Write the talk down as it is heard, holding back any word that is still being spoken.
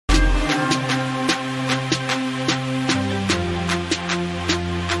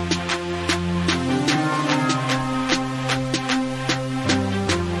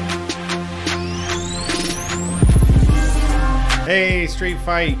Street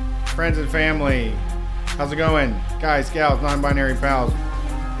Fight, friends and family. How's it going? Guys, gals, non-binary pals.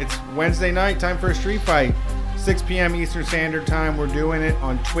 It's Wednesday night, time for a street fight. 6 p.m. Eastern Standard Time. We're doing it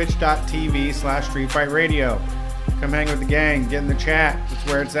on twitch.tv/streetfightradio. Come hang with the gang, get in the chat. That's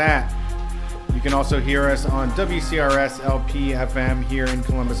where it's at. You can also hear us on WCRS LP FM here in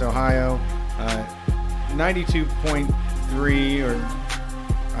Columbus, Ohio. 92.3 or...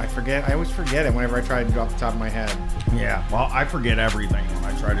 I always forget it whenever I try to do it off the top of my head. Yeah, well, I forget everything when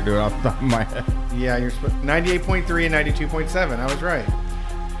I try to do it off the top of my head. Yeah, you're 98.3 and 92.7. I was right.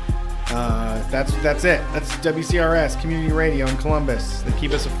 That's it. That's WCRS Community Radio in Columbus. They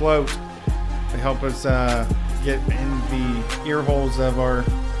keep us afloat. They help us get in the ear holes of our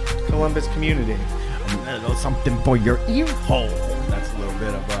Columbus community. A little something for your ear hole. That's a little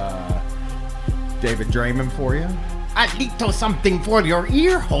bit of David Draymond for you. A little something for your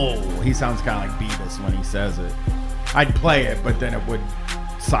ear hole. He sounds kind of like Beavis when he says it. I'd play it, but then it would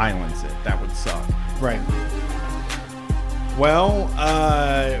silence it. That would suck. Right. Well,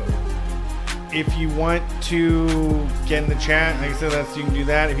 if you want to get in the chat, like I said, you can do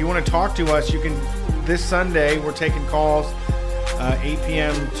that. If you want to talk to us, you can. This Sunday, we're taking calls 8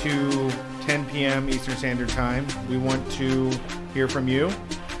 p.m. to 10 p.m. Eastern Standard Time. We want to hear from you.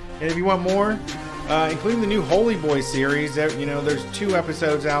 And if you want more, including the new Holy Boy series, there's 2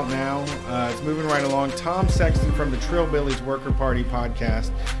 episodes out now. It's moving right along. Tom Sexton from the Trillbillies Worker Party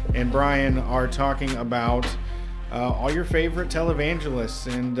podcast and Brian are talking about all your favorite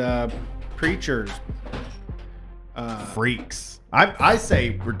televangelists and preachers. Freaks. I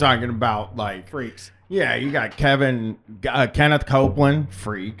say we're talking about like freaks. Yeah, you got Kenneth Copeland,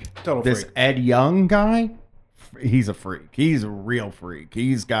 freak. Total this freak. Ed Young guy, he's a freak. He's a real freak.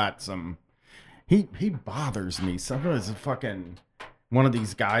 He's got some... He bothers me. Sometimes a fucking one of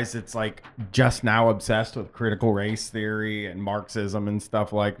these guys that's like just now obsessed with critical race theory and Marxism and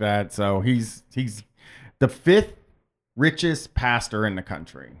stuff like that. So he's the 5th richest pastor in the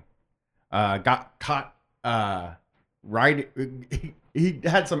country. Got caught right. He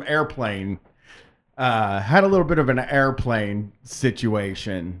had some airplane. Had a little bit of an airplane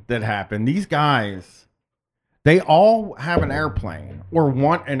situation that happened. These guys. They all have an airplane or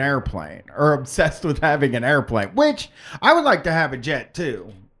want an airplane or obsessed with having an airplane, which I would like to have a jet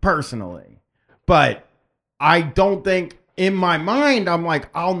too, personally. But I don't think in my mind, I'm like,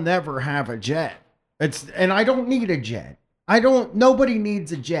 I'll never have a jet. And I don't need a jet. Nobody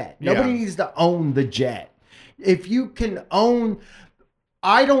needs a jet. Nobody needs to own the jet. If you can own,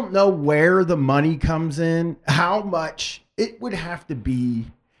 I don't know where the money comes in, how much it would have to be.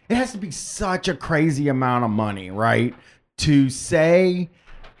 It has to be such a crazy amount of money, right? To say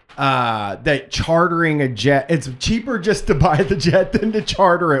that chartering a jet, it's cheaper just to buy the jet than to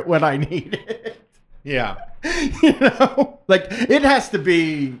charter it when I need it. Yeah. Like it has to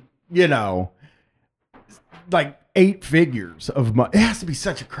be, like 8 figures of money. It has to be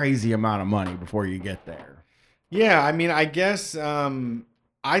such a crazy amount of money before you get there. Yeah. I mean, I guess,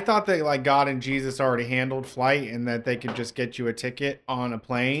 I thought that like God and Jesus already handled flight and that they could just get you a ticket on a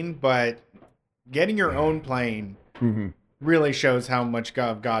plane, but getting your own plane really shows how much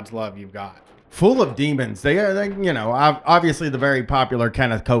of God's love you've got. Full of demons. They obviously the very popular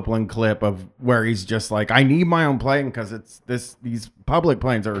Kenneth Copeland clip of where he's just like, I need my own plane because these public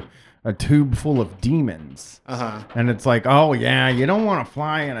planes are a tube full of demons. And it's like, oh yeah, you don't want to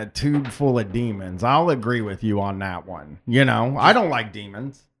fly in a tube full of demons. I'll agree with you on that one. I don't like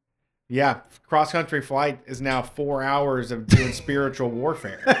demons. Yeah, cross-country flight is now 4 hours of doing spiritual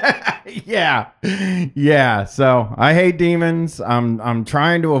warfare. Yeah. So I hate demons. I'm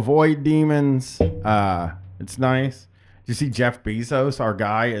trying to avoid demons. It's nice. Did you see Jeff Bezos, our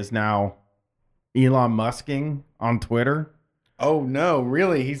guy, is now Elon Musking on Twitter? Oh, no,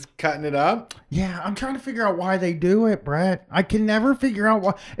 really? He's cutting it up? Yeah, I'm trying to figure out why they do it, Brett. I can never figure out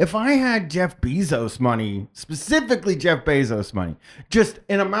why. If I had Jeff Bezos money, specifically Jeff Bezos money, just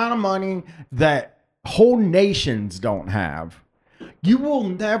an amount of money that whole nations don't have, you will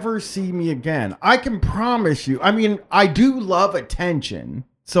never see me again. I can promise you. I mean, I do love attention,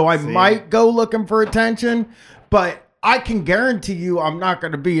 so I might go looking for attention, but I can guarantee you I'm not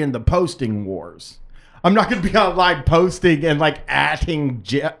going to be in the posting wars. I'm not going to be online posting and like atting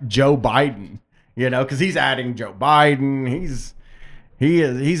Joe Biden, because he's atting Joe Biden.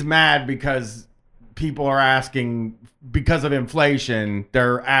 He's mad because people are asking, because of inflation,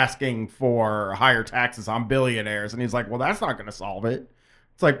 they're asking for higher taxes on billionaires. And he's like, well, that's not going to solve it.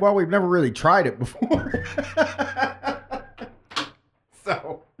 It's like, well, we've never really tried it before.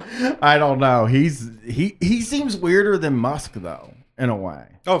 So I don't know. He seems weirder than Musk though, in a way.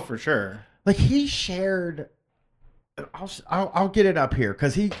 Oh, for sure. Like he shared I'll get it up here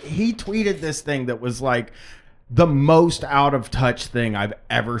because he tweeted this thing that was like the most out of touch thing I've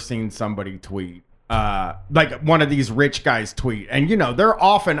ever seen somebody tweet. Like one of these rich guys tweet, and you know they're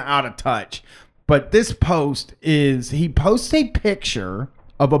often out of touch. But this post is he posts a picture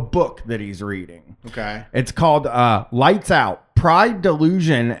of a book that he's reading. Okay. It's called Lights Out: Pride,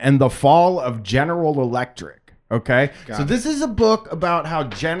 Delusion, and the Fall of General Electric. Okay. So this is a book about how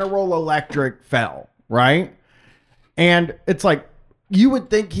General Electric fell, right? And it's like, you would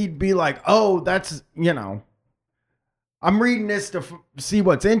think he'd be like, oh, that's, you know, I'm reading this to see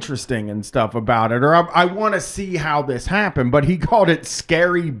what's interesting and stuff about it. Or I want to see how this happened. But he called it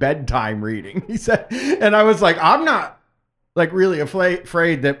scary bedtime reading. He said, and I was like, I'm not like really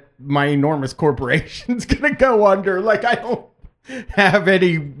afraid that my enormous corporation's going to go under. Like, I don't have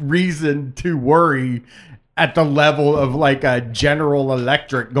any reason to worry at the level of like a General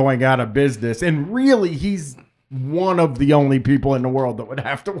Electric going out of business. And really, he's one of the only people in the world that would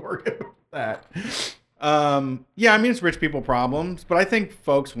have to worry about that. Yeah, I mean, it's rich people problems, but I think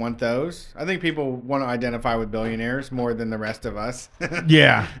folks want those. I think people want to identify with billionaires more than the rest of us.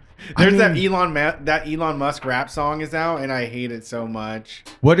 Yeah. There's that Elon Musk rap song is out, and I hate it so much.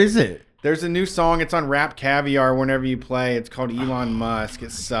 What is it? There's a new song. It's on Rap Caviar whenever you play. It's called Elon Musk.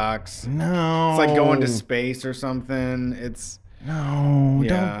 It sucks. No. It's like going to space or something. It's... No,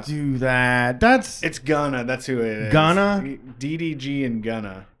 Yeah. don't do that. It's Gunna. That's who it is. Gunna? DDG and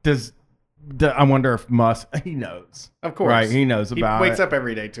Gunna. I wonder if Musk, he knows. Of course. Right, he knows about He wakes it. up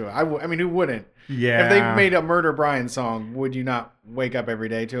every day to it. I mean, who wouldn't? Yeah. If they made a Murder Brian song, would you not wake up every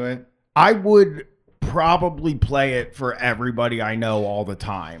day to it? I would probably play it for everybody I know all the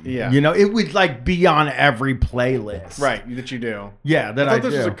time. Yeah. You know, it would like be on every playlist. Right, that you do. Yeah, that I thought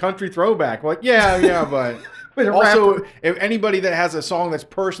this was a country throwback. Like, yeah, but... Also, if anybody that has a song that's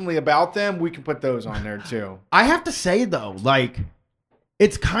personally about them, we can put those on there too. I have to say though, like,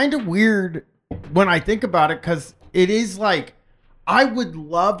 it's kind of weird when I think about it because it is like, I would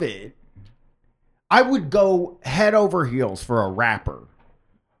love it. I would go head over heels for a rapper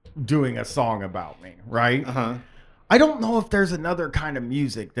doing a song about me, right? Uh-huh. I don't know if there's another kind of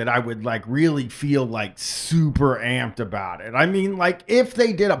music that I would like really feel like super amped about it. I mean, like if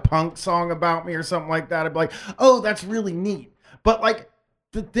they did a punk song about me or something like that, I'd be like, oh, that's really neat. But like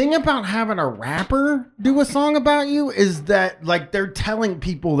the thing about having a rapper do a song about you is that like they're telling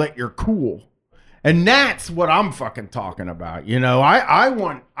people that you're cool. And that's what I'm fucking talking about. You know, I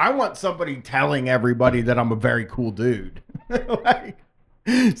want somebody telling everybody that I'm a very cool dude. Like,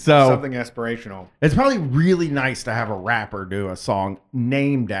 so something aspirational. It's probably really nice to have a rapper do a song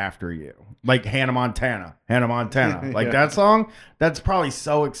named after you, like Hannah Montana. Like Yeah. that song, that's probably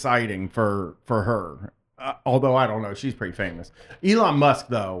so exciting for her. Although I don't know, she's pretty famous. Elon Musk,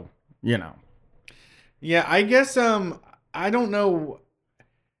 though, you know. Yeah, I guess I don't know.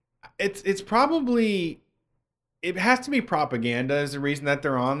 It's probably, it has to be propaganda is the reason that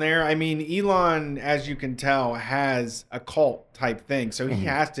they're on there. I mean, Elon, as you can tell, has a cult type thing. So he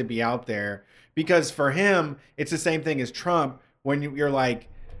has to be out there because for him, it's the same thing as Trump when you're like,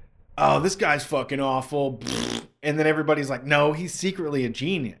 oh, this guy's fucking awful. And then everybody's like, no, he's secretly a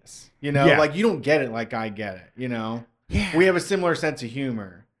genius. You know, Yeah. like you don't get it like I get it. You know, Yeah. we have a similar sense of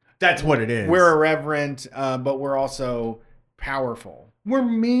humor. That's what it is. We're irreverent, but we're also powerful. We're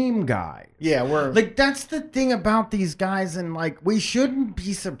meme guys. Yeah, we're Like, that's the thing about these guys, and like, we shouldn't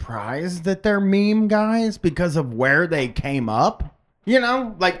be surprised that they're meme guys because of where they came up. You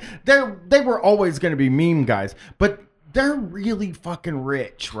know, like they were always going to be meme guys, but they're really fucking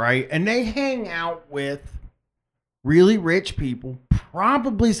rich, right? And they hang out with really rich people,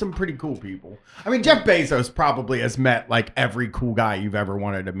 probably some pretty cool people. I mean, Jeff Bezos probably has met like every cool guy you've ever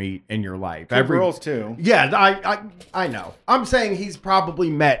wanted to meet in your life. every girls too. Yeah, I know. I'm saying he's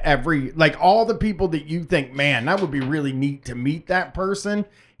probably met every, like all the people that you think, man, that would be really neat to meet that person.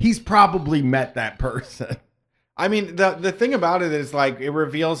 He's probably met that person. I mean, the thing about it is like it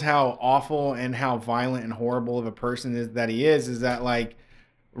reveals how awful and how violent and horrible of a person is that he is that like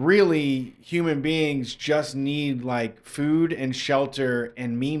really human beings just need like food and shelter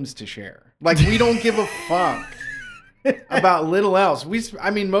and memes to share. Like we don't give a fuck about little else.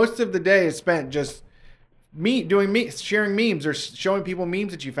 I mean, most of the day is spent just sharing memes or showing people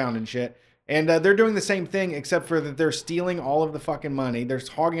memes that you found and shit. And they're doing the same thing, except for that they're stealing all of the fucking money. They're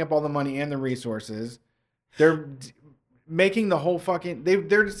hogging up all the money and the resources. They're making the whole fucking.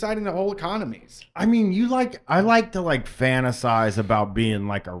 They're deciding the whole economies. I mean, I like to like fantasize about being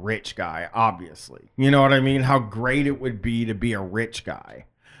like a rich guy, obviously. You know what I mean? How great it would be to be a rich guy.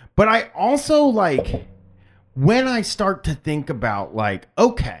 But I also like when I start to think about like,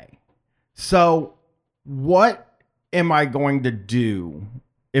 okay, so what am I going to do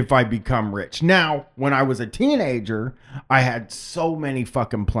if I become rich? Now, when I was a teenager, I had so many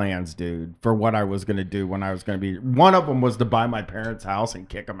fucking plans, dude, for what I was going to do when I was going to be. One of them was to buy my parents' house and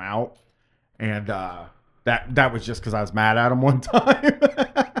kick them out. And that was just because I was mad at them one time.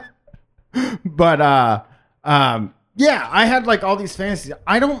 But yeah, I had like all these fantasies.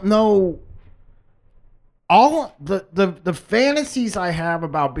 I don't know. All the fantasies I have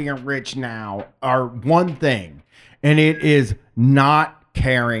about being rich now are one thing, and it is not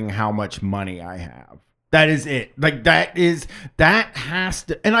caring how much money I have. That is it. Like that has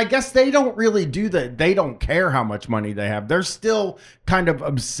to, and I guess they don't really do that. They don't care how much money they have. They're still kind of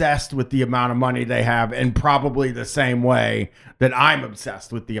obsessed with the amount of money they have, and probably the same way that I'm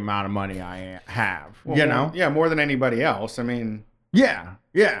obsessed with the amount of money I have. Well, you know? Yeah, more than anybody else. I mean, yeah.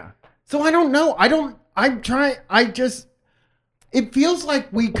 So I don't know. It feels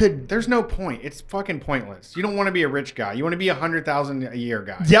like we could. there's no point. It's fucking pointless. You don't want to be a rich guy. You want to be 100,000 a year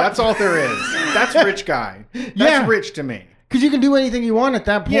guy. Yep. That's all there is. That's rich guy. That's Yeah. rich to me. Because you can do anything you want at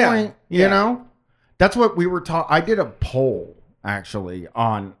that point, Yeah. you know? That's what we were taught. I did a poll, actually,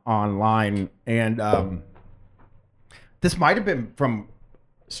 online, and this might have been from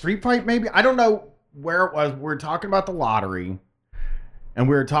Street Fight, maybe. I don't know where it was. We were talking about the lottery, and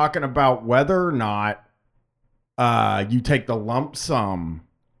we were talking about whether or not you take the lump sum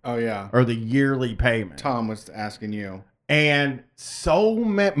Oh, yeah. or the yearly payment. Tom was asking you. And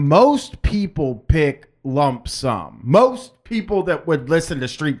most people pick lump sum. Most people that would listen to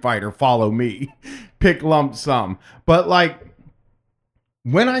Street Fighter follow me pick lump sum. But like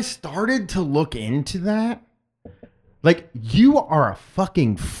when I started to look into that, like you are a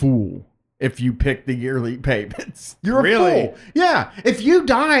fucking fool if you pick the yearly payments. You're Really? a fool. Yeah. If you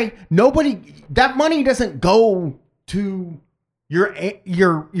die, that money doesn't go to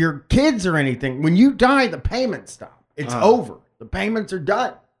your kids or anything. When you die, the payments stop. It's over. The payments are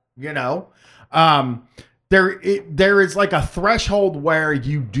done. You know, there is like a threshold where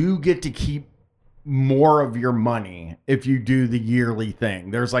you do get to keep more of your money if you do the yearly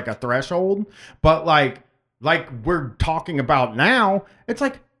thing. There's like a threshold, but like we're talking about now, it's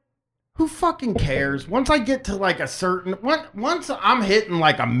like, who fucking cares? Once I get to like a certain once I'm hitting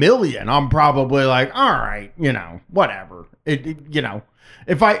like 1 million, I'm probably like, all right, you know, whatever. You know,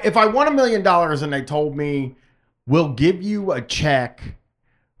 if I won $1 million and they told me we'll give you a check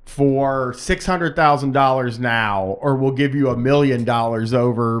for $600,000 now, or we'll give you $1 million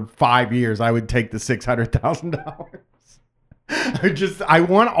over 5 years, I would take the $600,000. I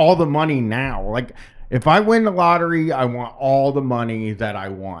want all the money now. Like if I win the lottery, I want all the money that I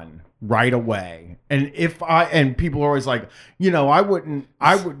won right away. And people are always like, you know, I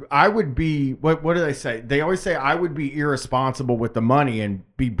would be, what do they say? They always say I would be irresponsible with the money and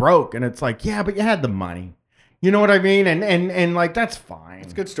be broke. And it's like, yeah, but you had the money. You know what I mean? And like, that's fine.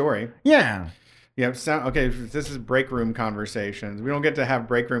 It's a good story. Yeah. Yeah. Okay. This is break room conversations. We don't get to have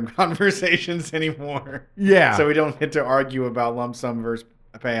break room conversations anymore. Yeah. So we don't get to argue about lump sum versus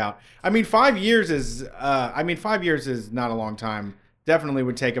payout. I mean, 5 years is, 5 years is not a long time. Definitely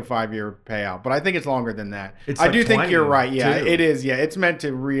would take a 5-year payout, but I think it's longer than that. It's I like do think 20 you're right. Yeah, too. it is. Yeah, it's meant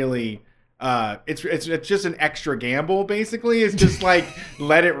to really. It's just an extra gamble. Basically, it's just like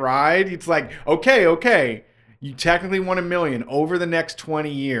let it ride. It's like okay, you technically won $1 million over the next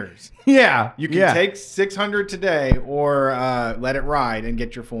 20 years. Yeah. You can take 600 today, or let it ride and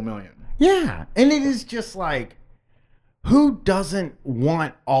get your full $1 million. Yeah. And it is just like, who doesn't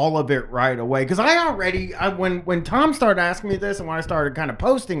want all of it right away? Because when Tom started asking me this and when I started kind of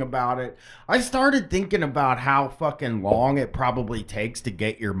posting about it, I started thinking about how fucking long it probably takes to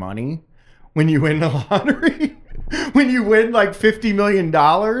get your money when you win the lottery. When you win like $50 million,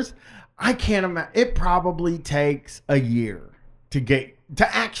 I can't imagine. It probably takes a year to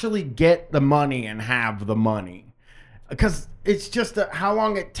actually get the money and have the money. Because it's just how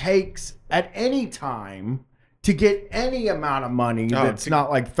long it takes at any time to get any amount of money that's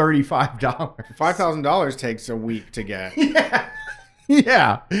not like $35. $5,000 takes a week to get.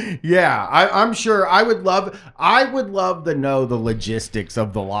 Yeah. I'm sure I would love to know the logistics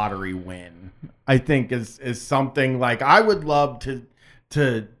of the lottery win. I think is something like I would love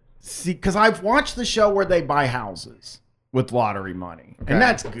to see, because I've watched the show where they buy houses with lottery money. Okay. And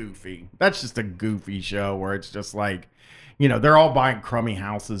that's goofy. That's just a goofy show where it's just like, you know, they're all buying crummy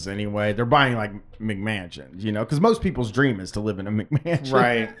houses anyway. They're buying like McMansions, you know, because most people's dream is to live in a McMansion.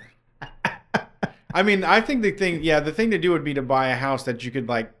 Right. I mean, I think the thing to do would be to buy a house that you could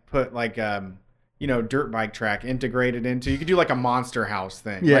like put like, dirt bike track integrated into. You could do like a monster house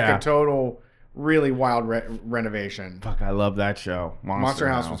thing. Yeah. Like a total, really wild renovation. Fuck, I love that show. Monster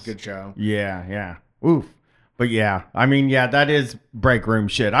House was a good show. Yeah. Oof. But yeah, I mean, yeah, that is break room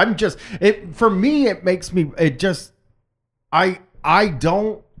shit. I'm just it for me. It makes me. It just. I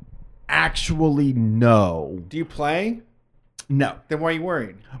don't actually know. Do you play? No. Then why are you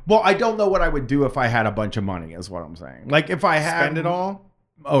worried? Well, I don't know what I would do if I had a bunch of money. Is what I'm saying. Like if I had Spend it all?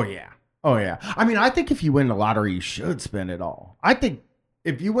 Oh yeah. Oh yeah. I mean, I think if you win the lottery, you should spend it all. I think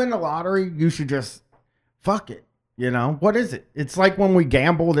if you win the lottery, you should just fuck it. You know, what is it? It's like when we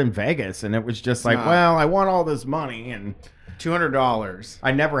gambled in Vegas and it was just like, well, I want all this money and $200.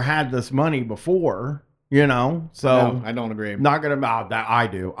 I never had this money before, you know? So No, I don't agree. not going to that. I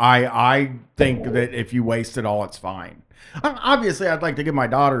do. I think that if you waste it all, it's fine. Obviously, I'd like to give my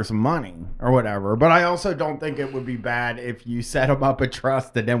daughter some money or whatever, but I also don't think it would be bad if you set them up a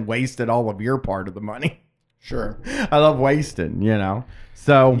trust and then wasted all of your part of the money. Sure. I love wasting, you know?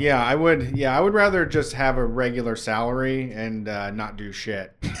 So Yeah, I would. Yeah, I would rather just have a regular salary and not do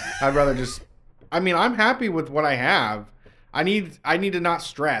shit. I'd rather just. I mean, I'm happy with what I have. I need to not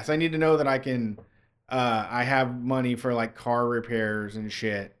stress. I need to know that I can. I have money for like car repairs and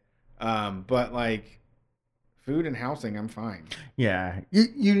shit. But like food and housing, I'm fine. yeah,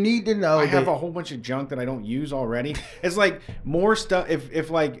 you need to know I have that- a whole bunch of junk that I don't use already. It's like more stuff.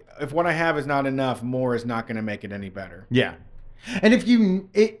 If what I have is not enough, more is not going to make it any better. Yeah. And if you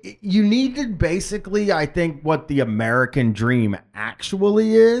need to basically, I think what the American dream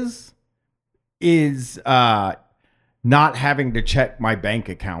actually is not having to check my bank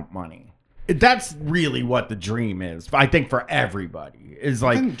account money. That's really what the dream is. I think for everybody is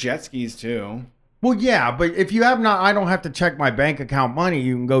like, And jet skis too. well, yeah, but if you have not, I don't have to check my bank account money.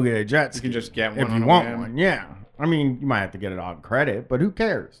 You can go get a jet You ski can just get one if on you a want whim. one. Yeah. I mean, you might have to get it on credit, but who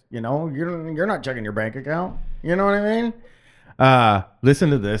cares? You know, you're not checking your bank account. You know what I mean? Listen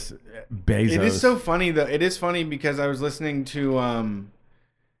to this, Bezos. It is so funny though. It is funny because I was listening to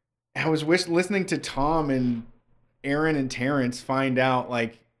listening to Tom and Aaron and Terrence find out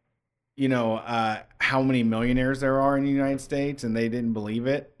like, you know, how many millionaires there are in the United States, and they didn't believe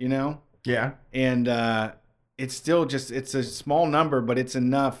it, you know? Yeah. And it's still just it's a small number, but it's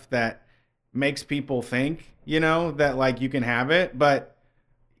enough that makes people think, you know, that like you can have it, but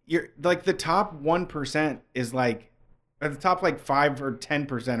you're like the top 1% is like or the top like 5 or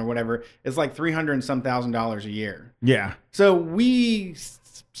 10% or whatever is like $300 and some thousand a year. Yeah. So we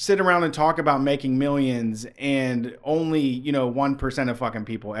sit around and talk about making millions, and only, you know, 1% of fucking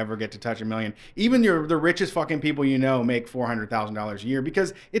people ever get to touch $1 million. Even the richest fucking people you know make $400,000 a year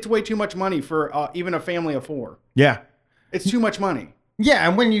because it's way too much money for even a family of 4. Yeah. It's too much money. Yeah.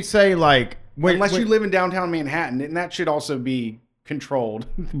 And when you say like, Unless you live in downtown Manhattan, and that should also be controlled.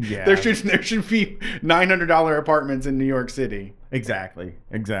 Yeah. there should be $900 apartments in New York City. Exactly.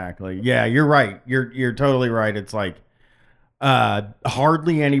 Yeah, you're right. You're totally right. It's like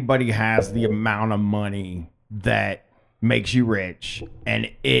hardly anybody has the amount of money that makes you rich, and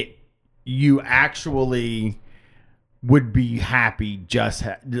you actually would be happy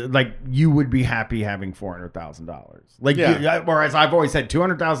like you would be happy having $400,000. Like, Yeah. whereas I've always said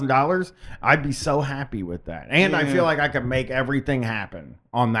 $200,000, I'd be so happy with that, and I Yeah. feel like I could make everything happen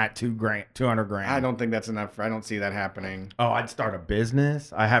on that $200,000. I don't think that's enough. I don't see that happening. Oh, I'd start a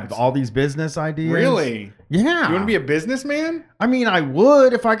business. I have all these business ideas. Really? Yeah. You want to be a businessman? I mean, I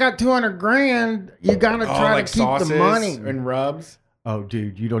would if I got $200,000. You gotta try like to keep sauces the money. and rubs. Oh,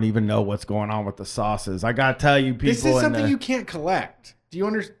 dude, you don't even know what's going on with the sauces. I gotta tell you, people. This is something you can't collect. Do you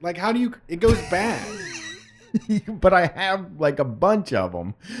understand? Like, how do you? It goes bad. but I have like a bunch of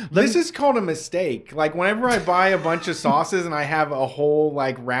them. This is called a mistake. Like, whenever I buy a bunch of sauces and I have a whole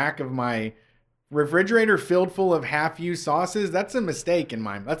like rack of my refrigerator filled full of half-used sauces, that's a mistake in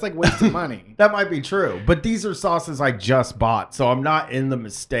mine. That's like wasting money. That might be true, but these are sauces I just bought, so I'm not in the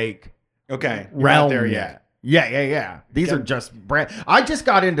mistake Okay, you're realm not there yet. yet. Yeah. These are just brand. I just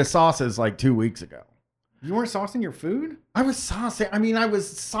got into sauces like 2 weeks ago. You weren't saucing your food? I was saucing. I mean, I was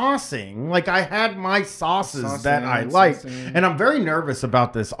saucing. Like, I had my sauces Saucing, that I liked. saucing. And I'm very nervous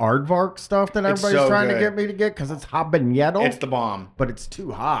about this aardvark stuff that It's everybody's so trying to good. get me to get because it's habanero. It's the bomb. but it's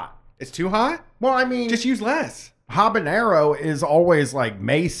too hot. It's too hot? Well, I mean, Just use less. habanero is always like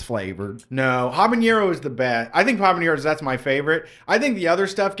mace flavored. No, habanero is the best. I think that's my favorite. I think the other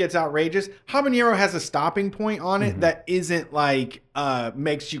stuff gets outrageous. Habanero has a stopping point on it that isn't like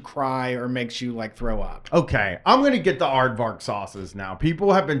makes you cry or makes you like throw up. Okay, I'm going to get the aardvark sauces now.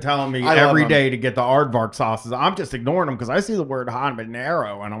 People have been telling me I love every them. day to get the aardvark sauces. I'm just ignoring them because I see the word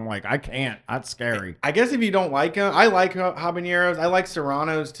habanero and I'm like, I can't. That's scary. I guess if you don't like them, I like habaneros. I like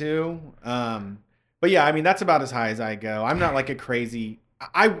serranos too. But yeah, I mean that's about as high as I go. I'm not like a crazy.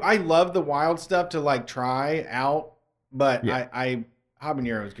 I love the wild stuff to like try out, but Yeah.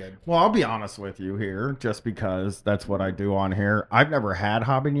 Habanero is good. Well, I'll be honest with you here, just because that's what I do on here. I've never had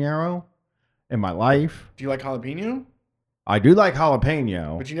habanero in my life. Do you like jalapeno? I do like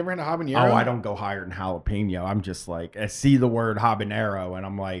jalapeno. But you never had a habanero? Oh, I don't go higher than jalapeno. I'm just like, I see the word habanero and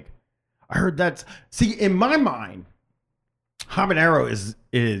I'm like, I heard that's, see, in my mind, habanero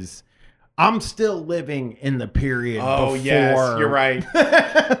is I'm still living in the period before. Yes, you're right.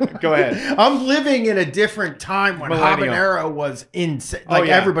 Go ahead. I'm living in a different time when Millennial. habanero was insane. Like,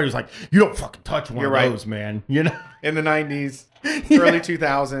 yeah. everybody was like, you don't fucking touch one You're of right. those, man. You know? In the 90s, early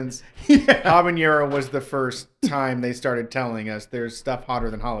 2000s, habanero was the first time they started telling us there's stuff hotter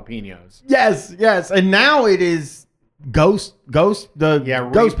than jalapenos. Yes. And now it is ghost peppers,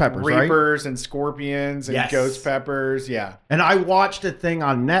 right? Reapers and scorpions and Yes. ghost peppers. Yeah. And I watched a thing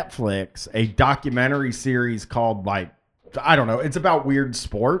on Netflix, a documentary series called, like, I don't know, it's about weird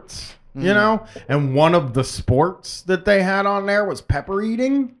sports, you know? And one of the sports that they had on there was pepper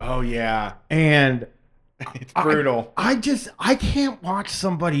eating. Oh, yeah. And It's brutal. I can't watch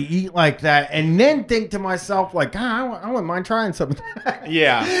somebody eat like that and then think to myself, like, God, I wouldn't mind trying some of that.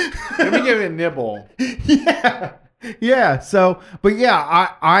 Yeah. Let me give it a nibble. Yeah. So, but yeah,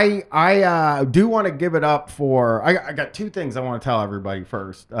 I do want to give it up for. I got two things I want to tell everybody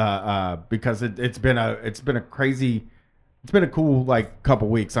first, because it's been a crazy, it's been a cool like couple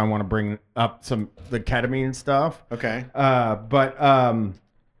weeks. I want to bring up the ketamine stuff. Okay. But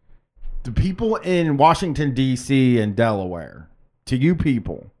the people in Washington D.C. and Delaware, to you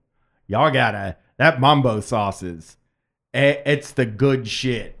people, y'all gotta that mambo sauces. It's the good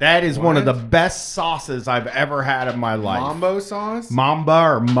shit. That is one of the best sauces I've ever had in my life. Mambo sauce? Mamba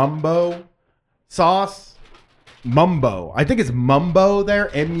or mumbo sauce. Mumbo. I think it's mumbo there.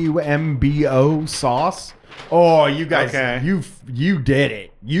 MUMBO sauce. Oh, you guys, Okay. you did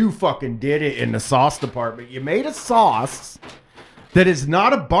it. You fucking did it in the sauce department. You made a sauce that is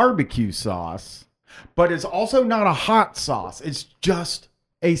not a barbecue sauce, but is also not a hot sauce. It's just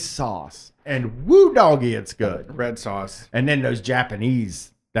a sauce. And woo doggy, it's good. Red sauce. And then that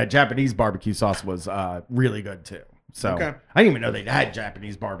Japanese barbecue sauce was really good too. So Okay. I didn't even know they had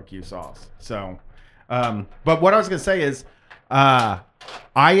Japanese barbecue sauce. So, but what I was gonna say is, I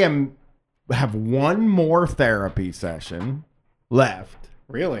have one more therapy session left,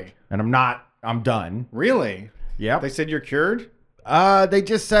 Really? and I'm done. Really? Yep. They said you're cured? They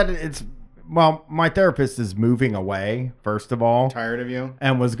just said well, my therapist is moving away, first of all. Tired of you?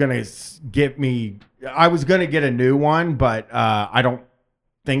 And was going to I was going to get a new one, but I don't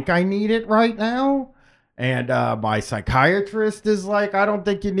think I need it right now. And my psychiatrist is like, I don't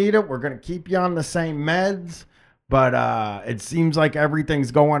think you need it. We're going to keep you on the same meds. But it seems like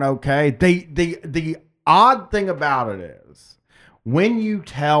everything's going okay. The odd thing about it is when you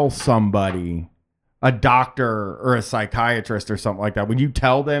tell somebody, a doctor or a psychiatrist or something like that, when you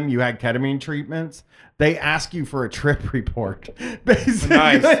tell them you had ketamine treatments, they ask you for a trip report. Basically.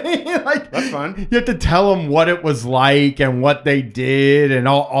 Nice. Like, That's fun. You have to tell them what it was like and what they did and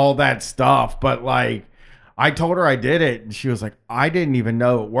all that stuff. But like, I told her I did it, and she was like, I didn't even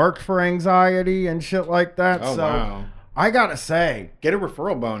know it worked for anxiety and shit like that. Oh, so wow. I gotta say, Get a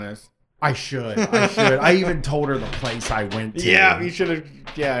referral bonus. I should. I even told her the place I went to. Yeah, you should have.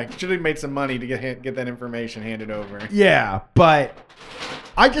 Yeah, should have made some money to get that information handed over. Yeah, but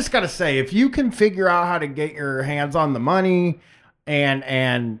I just gotta say, if you can figure out how to get your hands on the money,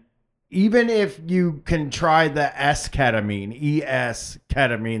 and even if you can try the ketamine,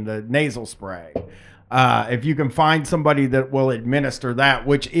 the nasal spray, if you can find somebody that will administer that,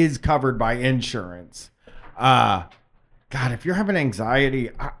 which is covered by insurance, God, if you're having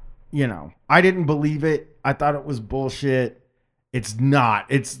anxiety, I didn't believe it. I thought it was bullshit. It's not.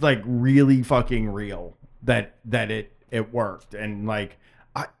 It's like really fucking real that it worked. And like,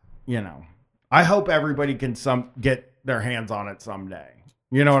 I hope everybody can get their hands on it someday.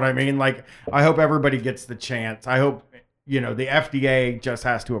 You know what I mean? Like, I hope everybody gets the chance. I hope, the FDA just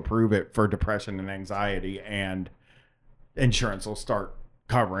has to approve it for depression and anxiety, and insurance will start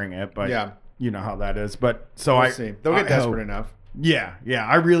covering it. But Yeah. you know how that is. But so We'll see. They'll get I desperate hope- enough. Yeah.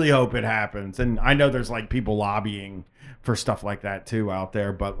 I really hope it happens. And I know there's like people lobbying for stuff like that too out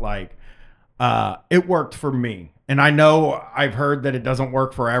there, but like it worked for me. And I know I've heard that it doesn't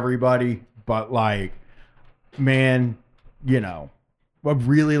work for everybody, but like, man, a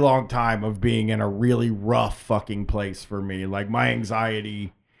really long time of being in a really rough fucking place for me. Like, my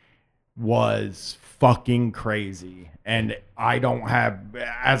anxiety was fucking crazy. And I don't have,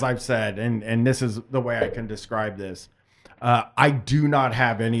 as I've said, and this is the way I can describe this, I do not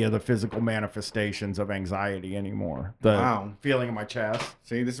have any of the physical manifestations of anxiety anymore. The Wow. feeling in my chest.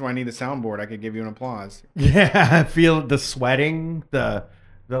 See, this is why I need the soundboard. I could give you an applause. Yeah, I feel the sweating, the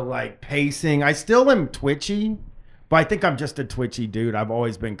like pacing. I still am twitchy, but I think I'm just a twitchy dude. I've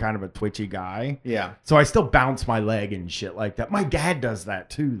always been kind of a twitchy guy. Yeah. So I still bounce my leg and shit like that. My dad does that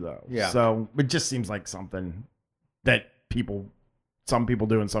too, though. Yeah. So it just seems like something that some people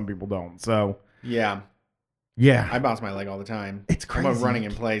do and some people don't. So Yeah. yeah, I bounce my leg all the time. it's crazy. I'm running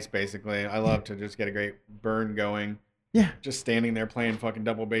in place, basically. I love to just get a great burn going. Yeah. Just standing there playing fucking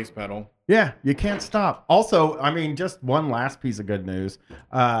double bass pedal. Yeah, you can't stop. Also, I mean, just one last piece of good news.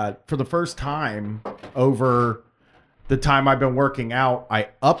 For the first time over the time I've been working out, I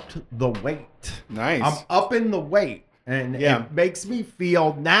upped the weight. Nice. I'm upping the weight. And Yeah. it makes me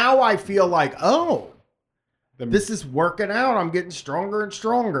feel, now I feel like, oh, The this is working out. I'm getting stronger and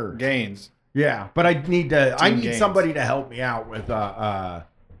stronger. gains. Yeah, but I need gains. somebody to help me out with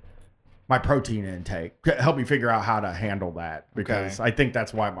my protein intake. Help me figure out how to handle that, because I think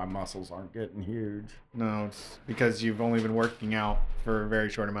that's why my muscles aren't getting huge. No, it's because you've only been working out for a very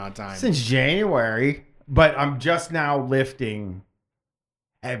short amount of time. Since January, but I'm just now lifting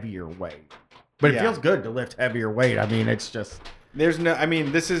heavier weight. But it Yeah. feels good to lift heavier weight. I mean, it's just There's no, I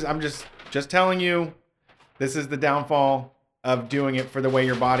mean, this is, I'm just telling you, this is the downfall of doing it for the way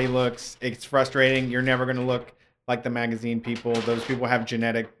your body looks. It's frustrating. You're never going to look like the magazine people. Those people have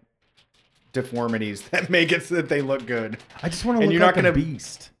genetic deformities that make it so that they look good. I just want to And look you're like not a gonna-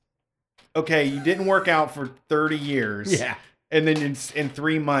 beast. Okay, you didn't work out for 30 years. Yeah. And then in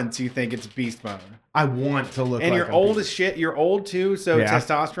 3 months, you think it's beast mode. I want to look And like you're a old beast. as shit. You're old too, so Yeah.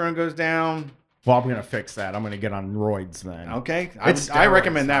 testosterone goes down. Well, I'm going to fix that. I'm going to get on roids then. Okay, It's I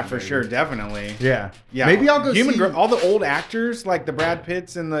recommend steroids that now, for baby. sure, definitely. Yeah. Yeah, Maybe I'll go see... all the old actors like the Brad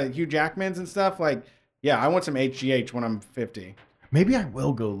Pitts and the Hugh Jackmans and stuff. Like, yeah, I want some HGH when I'm 50. Maybe I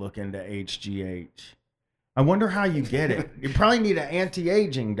will go look into HGH. I wonder how you get it. You probably need an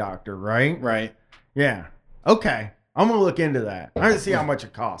anti-aging doctor, right? Right. Yeah. Okay. I'm going to look into that. I have to see how much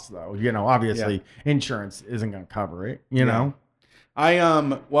it costs, though. You know, obviously, insurance isn't going to cover it, you know?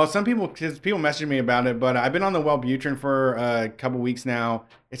 Well, some people, because people messaged me about it, but I've been on the Wellbutrin for a couple weeks now.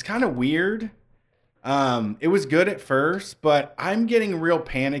 It's kind of weird. It was good at first, but I'm getting real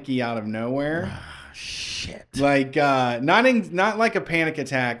panicky out of nowhere. Shit. Like, not like a panic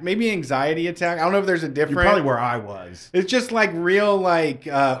attack, maybe anxiety attack. I don't know if there's a difference. You're probably where I was. It's just like real, like,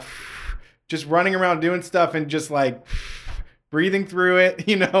 just running around doing stuff and just like breathing through it,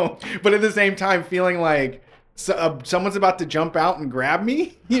 you know, but at the same time feeling like someone's about to jump out and grab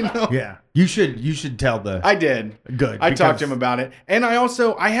me, you know? Yeah. You should tell the... I did. Good. I talked to because- him about it. And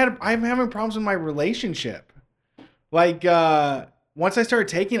I'm having problems with my relationship. Like, once I started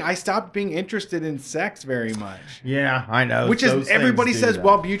taking, I stopped being interested in sex very much. Yeah, I know. Which Those is, everybody things do says, that.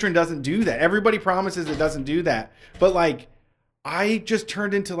 Wellbutrin doesn't do that. Everybody promises it doesn't do that. But like, I just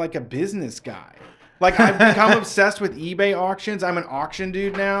turned into like a business guy. Like, I've become obsessed with eBay auctions. I'm an auction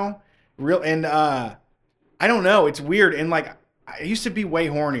dude now. I don't know. It's weird. And like, I used to be way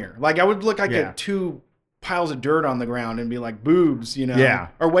hornier. Like, I would look like Yeah. two piles of dirt on the ground and be like, boobs, you know? Yeah.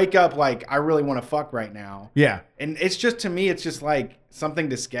 Or wake up like, I really want to fuck right now. Yeah. And it's just, to me, it's just like something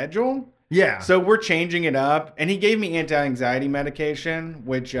to schedule. Yeah. So we're changing it up. And he gave me anti-anxiety medication,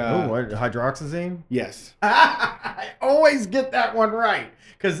 which, what? Hydroxyzine? yes. I always get that one right.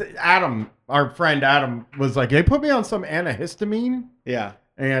 Because Adam, our friend Adam, was like, hey, put me on some antihistamine. Yeah.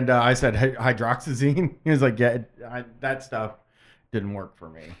 And I said, hydroxyzine. He was like, yeah, that stuff didn't work for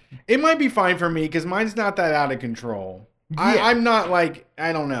me. It might be fine for me because mine's not that out of control. Yeah. I'm not like,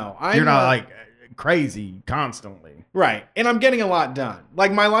 I don't know. You're not like crazy constantly. Right. And I'm getting a lot done.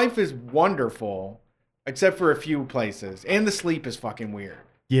 Like, my life is wonderful, except for a few places. And the sleep is fucking weird.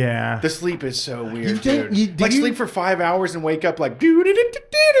 Yeah. The sleep is so weird, You think- dude. you- did Like, you- sleep for 5 hours and wake up like,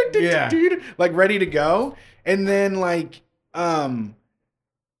 Yeah. like ready to go. And then like,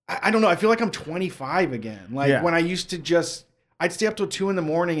 I don't know. I feel like I'm 25 again. Like Yeah. when I used to just, I'd stay up till 2 a.m.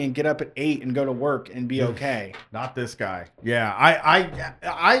 and get up at 8 and go to work and be okay. Not this guy. Yeah.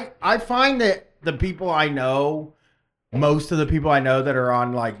 I find that the people I know, most of the people I know that are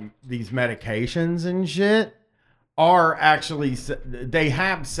on like these medications and shit are actually, they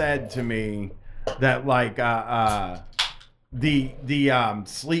have said to me that like, the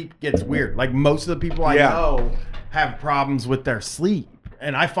sleep gets weird. Like most of the people I Yeah. know have problems with their sleep.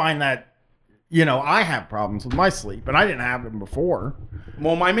 And I find that, you know, I have problems with my sleep, and I didn't have them before.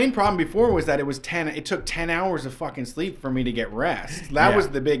 Well, my main problem before was that it took 10 hours of fucking sleep for me to get rest. That Yeah. was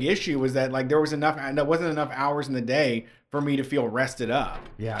the big issue, was that like there wasn't enough hours in the day for me to feel rested up.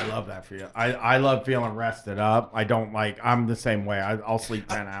 Yeah, I love that feel. I love feeling rested up. I don't like, I'm the same way. I'll sleep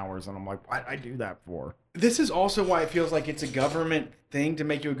 10 hours and I'm like, why did I do that for? This is also why it feels like it's a government thing to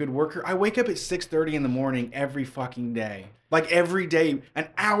make you a good worker. I wake up at 6:30 in the morning every fucking day. Like every day, an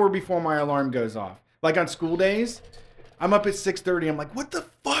hour before my alarm goes off. Like on school days, I'm up at 6:30. I'm like, what the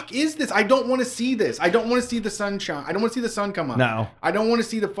fuck is this? I don't want to see this. I don't want to see the sunshine. I don't want to see the sun come up. No. I don't want to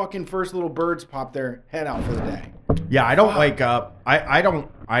see the fucking first little birds pop their head out for the day. Yeah, I don't wake up.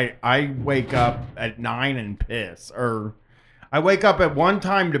 I wake up at 9 and piss. Or I wake up at one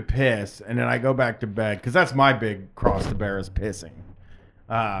time to piss and then I go back to bed. Because that's my big cross to bear is pissing.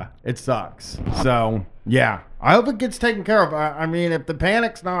 It sucks. So, yeah. I hope it gets taken care of. I mean, if the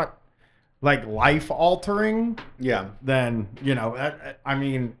panic's not like life altering, Yeah. then, you know, I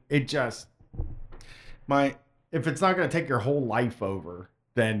mean, it just, if it's not going to take your whole life over,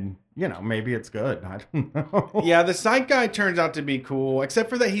 then, you know, maybe it's good. I don't know. Yeah, the site guy turns out to be cool, except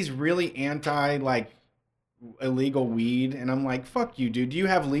for that he's really anti, like, illegal weed. And I'm like, fuck you, dude. Do you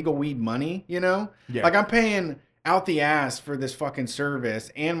have legal weed money, you know? Yeah. Like, I'm paying out the ass for this fucking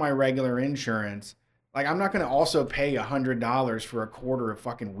service and my regular insurance. Like, I'm not going to also pay $100 for a quarter of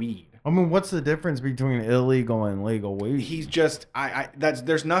fucking weed. I mean, what's the difference between illegal and legal weed? He's just,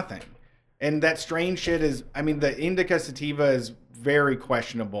 there's nothing. And that strange shit is, I mean, the indica sativa is very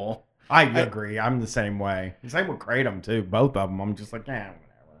questionable. I agree. I'm the same way. Same with Kratom too. Both of them. I'm just like, whatever.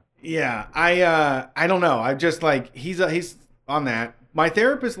 Yeah, I don't know. I just like he's on that. My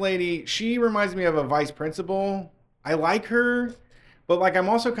therapist lady, she reminds me of a vice principal. I like her, but like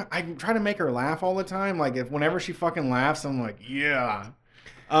I try to make her laugh all the time. Like whenever she fucking laughs, I'm like, yeah.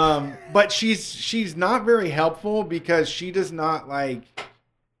 But she's not very helpful because she doesn't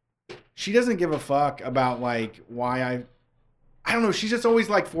give a fuck about like why I don't know. She's just always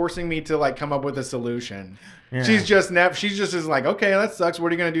like forcing me to like come up with a solution. Yeah. She's just is like, okay, that sucks.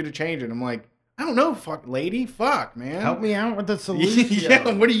 What are you gonna do to change it? I'm like, I don't know, fuck lady, fuck man. Help me out with the solution.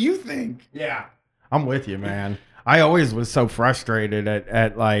 Yeah, what do you think? Yeah, I'm with you, man. I always was so frustrated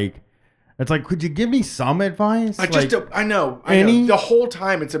at like, it's like, could you give me some advice? I know. The whole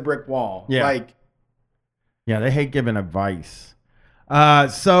time it's a brick wall. Yeah. Like, yeah, they hate giving advice.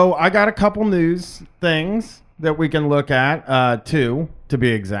 So I got a couple news things that we can look at, two, to be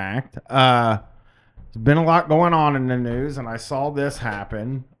exact. There's been a lot going on in the news, and I saw this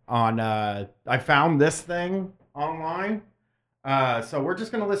happen on, I found this thing online. So we're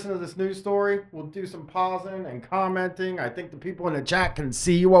just going to listen to this news story. We'll do some pausing and commenting. I think the people in the chat can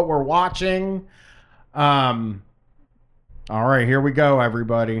see what we're watching. All right, here we go,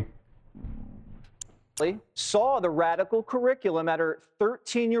 everybody. Saw the radical curriculum at her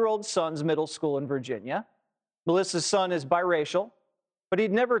 13-year-old son's middle school in Virginia. Melissa's son is biracial, but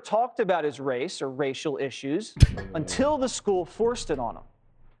he'd never talked about his race or racial issues until the school forced it on him.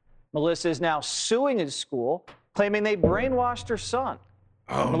 Melissa is now suing his school, claiming they brainwashed her son.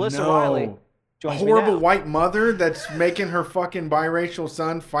 Oh, Melissa no. Riley joins a me horrible now. white mother that's making her fucking biracial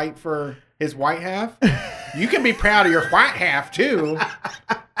son fight for his white half. You can be proud of your white half too.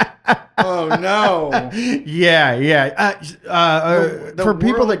 Oh no! Yeah. For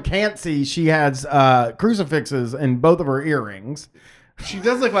people that can't see, she has crucifixes in both of her earrings. She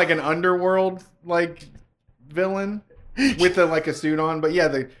does look like an underworld like villain with a suit on. But yeah,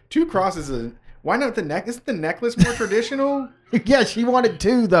 the two crosses. Why not the neck? Isn't the necklace more traditional? Yeah, she wanted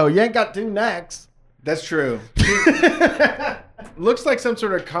two though. You ain't got two necks. That's true. Looks like some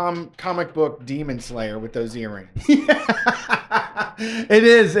sort of comic book demon slayer with those earrings. Yeah. It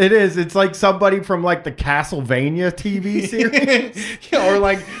is. It's like somebody from like the Castlevania TV series. Yeah, or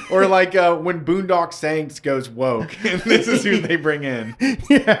like when Boondock Saints goes woke, and this is who they bring in.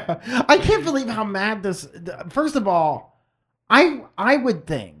 Yeah. I can't believe how mad this. First of all, I would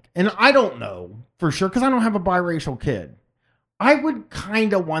think, and I don't know for sure because I don't have a biracial kid. I would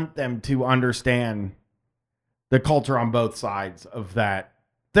kind of want them to understand the culture on both sides of that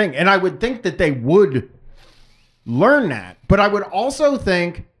thing. And I would think that they would learn that. But I would also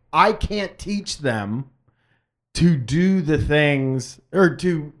think I can't teach them to do the things or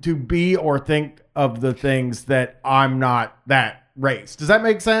to be or think of the things that I'm not that race. Does that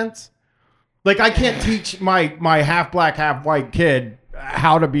make sense? Like I can't teach my half black, half white kid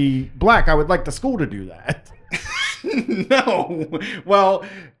how to be black. I would like the school to do that. No. Well,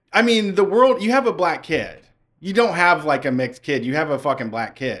 I mean, you have a black kid. You don't have like a mixed kid. You have a fucking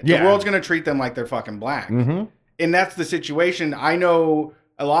black kid. Yeah. The world's going to treat them like they're fucking black. Mm-hmm. And that's the situation. I know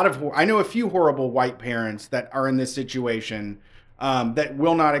a few horrible white parents that are in this situation that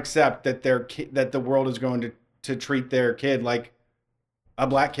will not accept that that the world is going to treat their kid like a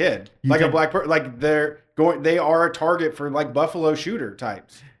black kid, You think- like they are a target for like Buffalo shooter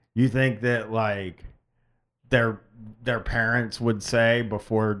types. You think that like their parents would say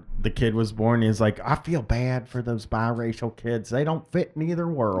before the kid was born is like, I feel bad for those biracial kids. They don't fit in either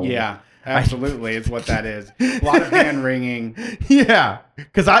world. Yeah, absolutely. It's what that is. A lot of hand wringing. Yeah.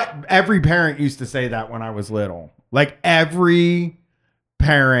 Because every parent used to say that when I was little. Like every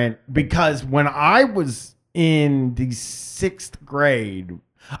parent, because when I was in the 6th grade,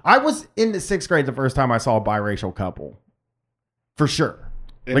 I was in the 6th grade the first time I saw a biracial couple. For sure.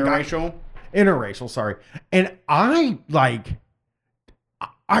 Interracial? Interracial, sorry. And I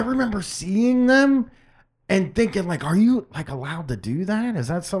remember seeing them and thinking like, are you like allowed to do that? Is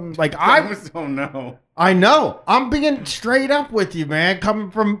that something like I don't know. I know. I'm being straight up with you, man. Coming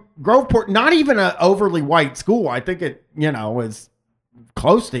from Groveport, not even an overly white school. I think it, is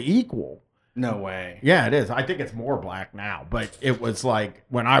close to equal. No way. Yeah, it is. I think it's more black now, but it was like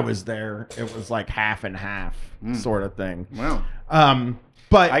when I was there, it was like half and half sort of thing. Wow.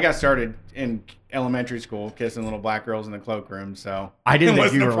 But I got started in elementary school kissing little black girls in the cloakroom, so I didn't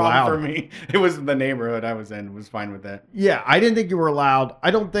think you were problem allowed. for me. It was the neighborhood I was in was fine with that. Yeah, I didn't think you were allowed.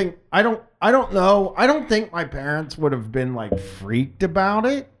 I don't know. I don't think my parents would have been like freaked about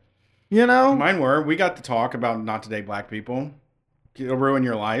it. Mine were. We got to talk about not to date black people. It'll ruin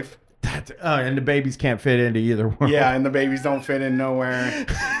your life. And the babies can't fit into either one. Yeah, and the babies don't fit in nowhere.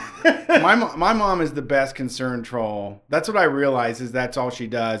 My mom is the best concerned troll. That's what I realize is that's all she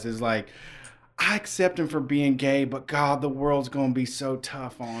does is like, I accept him for being gay, but God, the world's going to be so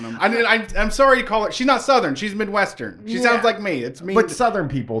tough on him. I'm sorry to call it. She's not Southern. She's Midwestern. She sounds like me. It's me. But Southern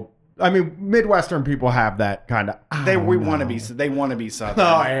people, Midwestern people have that kind of. They want to be Southern.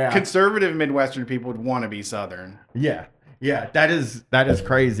 Oh, yeah. Conservative Midwestern people would want to be Southern. Yeah. Yeah, that is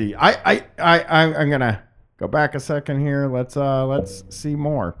crazy. I'm gonna go back a second here. Let's see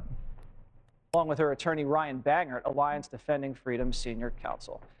more. Along with her attorney Ryan Baggert, Alliance Defending Freedom Senior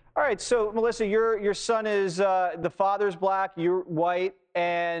Counsel. All right, so Melissa, your son is the father's black, you're white,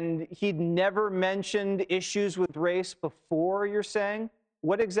 and he'd never mentioned issues with race before. You're saying,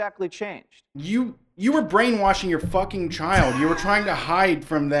 what exactly changed? You were brainwashing your fucking child. You were trying to hide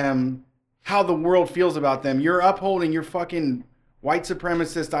from them how the world feels about them. You're upholding your fucking white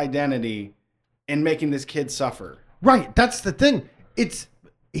supremacist identity and making this kid suffer. Right, that's the thing.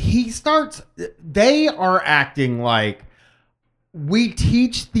 They are acting like we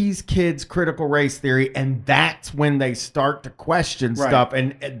teach these kids critical race theory, and that's when they start to question stuff,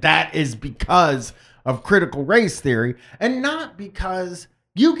 and that is because of critical race theory, and not because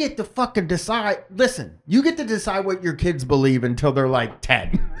you get to fucking decide. Listen, you get to decide what your kids believe until they're like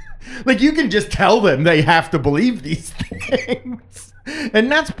 10. Like, you can just tell them they have to believe these things.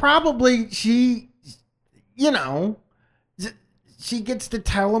 And that's probably she gets to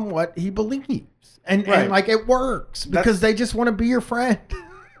tell him what he believes. And like, it works because they just want to be your friend.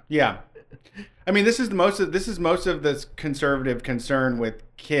 Yeah. I mean, this is most of this conservative concern with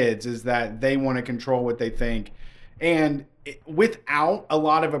kids is that they want to control what they think. And without a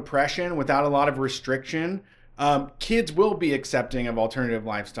lot of oppression, without a lot of restriction, kids will be accepting of alternative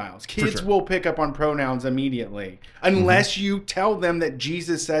lifestyles. Kids will pick up on pronouns immediately. Unless you tell them that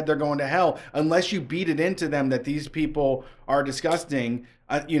Jesus said they're going to hell. Unless you beat it into them that these people are disgusting.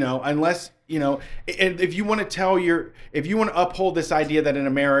 Unless, if you want to uphold this idea that in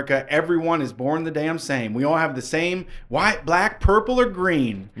America, everyone is born the damn same. We all have the same white, black, purple, or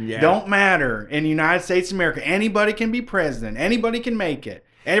green. Yeah. Don't matter. In the United States of America, anybody can be president. Anybody can make it.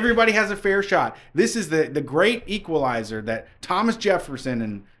 Everybody has a fair shot. This is the great equalizer that Thomas Jefferson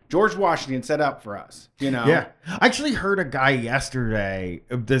and George Washington set up for us. Yeah. I actually heard a guy yesterday,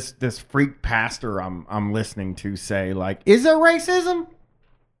 this freak pastor I'm listening to say, like, is there racism?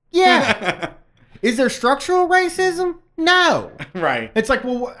 Yeah. Is there structural racism? No. Right. It's like,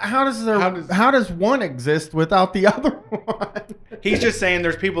 well, how does one exist without the other one? He's just saying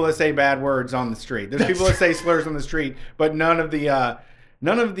there's people that say bad words on the street. There's people that say slurs on the street, but none of the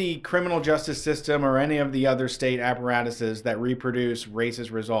criminal justice system or any of the other state apparatuses that reproduce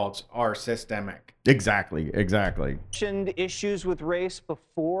racist results are systemic. Exactly. Mentioned issues with race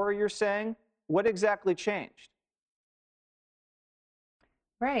before, you're saying? What exactly changed?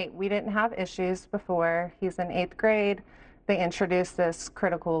 Right. We didn't have issues before. He's in 8th grade. They introduced this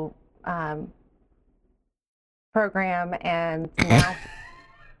critical program, and now...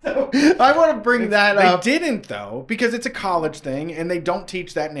 I want to bring that up. They didn't, though, because it's a college thing, and they don't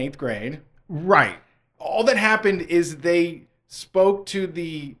teach that in 8th grade. Right. All that happened is they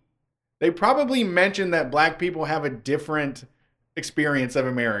probably mentioned that black people have a different experience of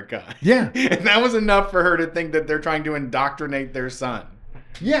America. Yeah. And that was enough for her to think that they're trying to indoctrinate their son.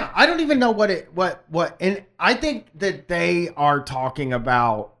 Yeah, I don't even know what, and I think that they are talking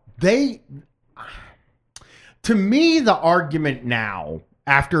about, to me, the argument now,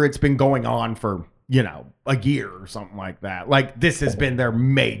 after it's been going on for, a year or something like that, like this has been their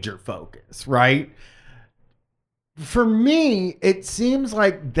major focus, right? For me, it seems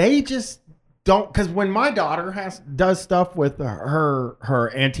like they just don't, because when my daughter does stuff with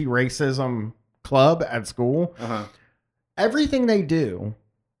her anti-racism club at school, everything they do,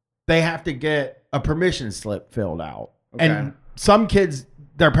 they have to get a permission slip filled out. Okay. And some kids,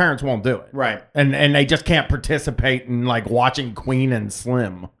 their parents won't do it. Right. And they just can't participate in like watching Queen and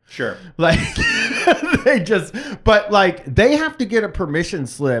Slim. Sure. Like they have to get a permission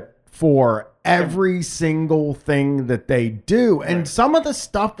slip for every single thing that they do. And some of the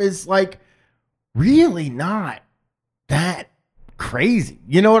stuff is like really not that crazy.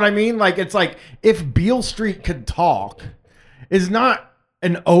 You know what I mean? Like, it's like If Beale Street Could Talk is not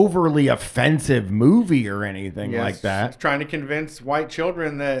an overly offensive movie or anything like that. It's trying to convince white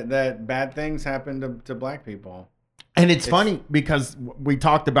children that bad things happen to black people. And it's funny because we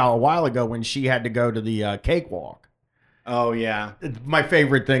talked about a while ago when she had to go to the cakewalk. Oh, yeah. It's my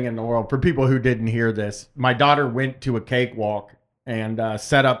favorite thing in the world. For people who didn't hear this, my daughter went to a cakewalk and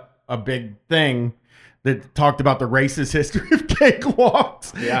set up a big thing that talked about the racist history of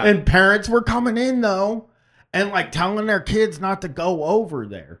cakewalks. Yeah. And parents were coming in, though, and like telling their kids not to go over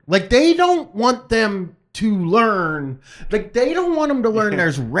there. Like, they don't want them to learn. Like, they don't want them to learn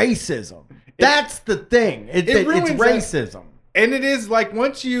there's racism. That's the thing. It's racism. And it is like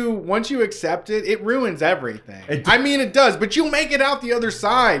once you accept it, it ruins everything. I mean, it does, but you'll make it out the other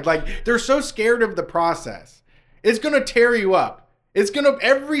side. Like, they're so scared of the process. It's going to tear you up.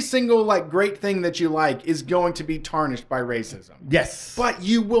 Every single like great thing that you like is going to be tarnished by racism. Yes. But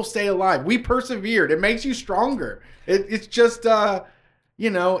you will stay alive. We persevered. It makes you stronger. It's just,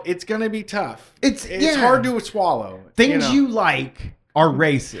 it's going to be tough. It's hard to swallow. Things you like are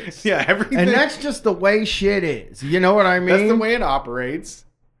racist. Yeah, everything. And that's just the way shit is. You know what I mean? That's the way it operates.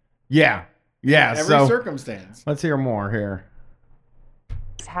 Yeah. Yeah. Every circumstance. Let's hear more here.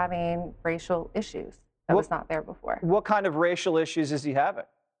 He's having racial issues that was not there before. What kind of racial issues is he having?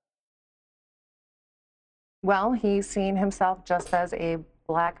 Well, he's seeing himself just as a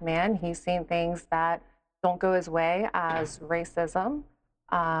black man. He's seen things that don't go his way as racism.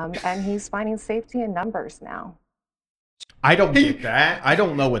 And he's finding safety in numbers now. I don't get that. I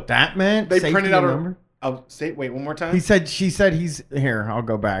don't know what that meant. They Safety printed out number. Wait, one more time. She said he's here. I'll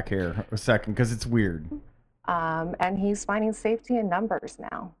go back here a second because it's weird. And he's finding safety in numbers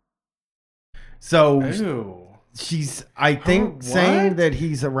now. So she's, I think, saying that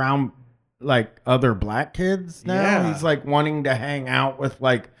he's around like other black kids now. Yeah. He's like wanting to hang out with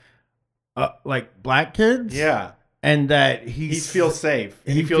like black kids. Yeah. And that he feels safe.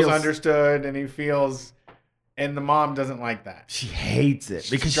 He feels understood, and he feels. And the mom doesn't like that. She hates it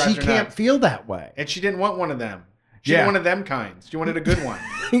because she can't feel that way. And she didn't want one of them. She didn't want one of them kinds. She wanted a good one.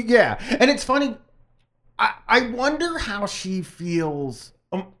 Yeah. And it's funny. I wonder how she feels.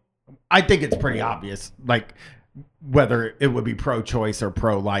 I think it's pretty obvious, like whether it would be pro-choice or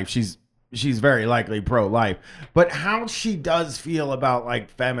pro-life. She's very likely pro-life. But how she does feel about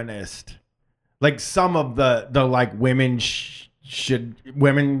like feminist, like some of the like women should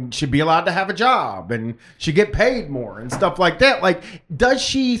be allowed to have a job and should get paid more and stuff like that. Like, does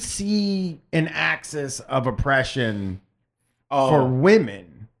she see an axis of oppression for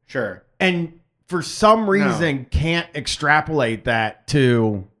women? Sure. And for some reason can't extrapolate that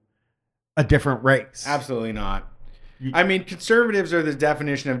to a different race. Absolutely not. I mean, conservatives are the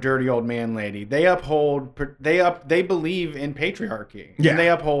definition of dirty old man lady. They believe in patriarchy. Yeah. And they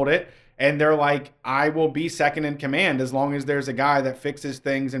uphold it. And they're like, I will be second in command as long as there's a guy that fixes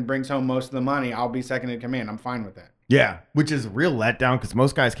things and brings home most of the money. I'll be second in command. I'm fine with that. Yeah, which is a real letdown because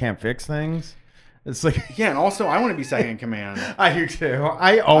most guys can't fix things. It's like, yeah, and also I want to be second in command. I do too.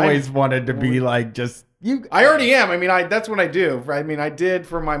 I always wanted to be like just you. I already am. I mean, that's what I do. I mean, I did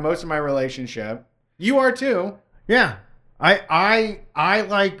for most of my relationship. You are too. Yeah, I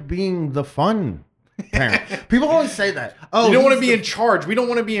like being the fun parent. People always say that. Oh, you don't want to be in charge. We don't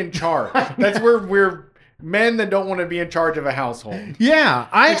want to be in charge. That's where we're men that don't want to be in charge of a household. Yeah,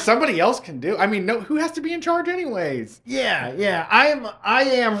 like somebody else can do. I mean, no, who has to be in charge anyways? Yeah. I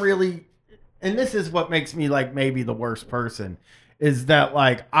am really, and this is what makes me like maybe the worst person, is that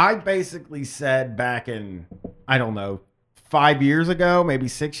like I basically said back in, I don't know, 5 years ago, maybe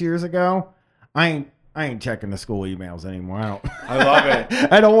 6 years ago, I ain't checking the school emails anymore. I love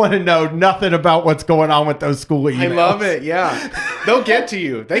it. I don't want to know nothing about what's going on with those school emails. I love it. Yeah. They'll get to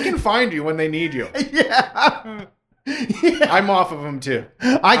you. They can find you when they need you. Yeah. I'm off of them too.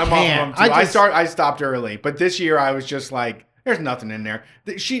 I I'm can't. off of them too. I stopped early, but this year I was just like, there's nothing in there.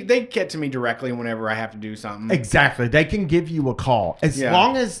 They get to me directly whenever I have to do something. Exactly. They can give you a call. As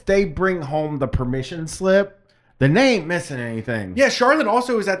long as they bring home the permission slip, then they ain't missing anything. Yeah, Charlotte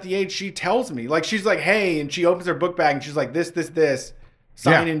also is at the age she tells me. Like, she's like, hey, and she opens her book bag and she's like, this,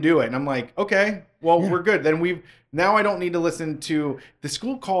 sign and do it. And I'm like, okay, well, we're good. Then now I don't need to listen to, the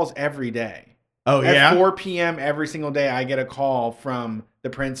school calls every day. Oh, At 4 p.m. every single day, I get a call from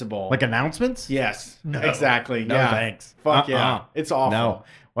the principal. Like announcements? Yes, No. exactly. No, yeah. thanks. Fuck yeah. It's awful. No.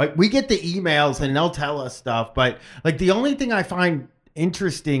 Like, we get the emails and they'll tell us stuff, but like the only thing I find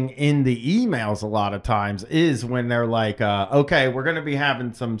interesting in the emails a lot of times is when they're like, okay, we're going to be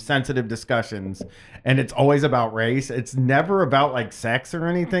having some sensitive discussions, and it's always about race. It's never about like sex or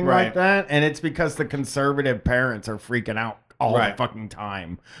anything like that. And it's because the conservative parents are freaking out all the fucking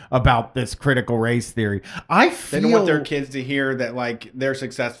time about this critical race theory. They don't want their kids to hear that like they're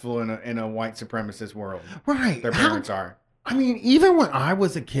successful in a white supremacist world. Right. Their parents are. I mean, even when I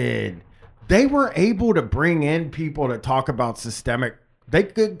was a kid, they were able to bring in people to talk about systemic. They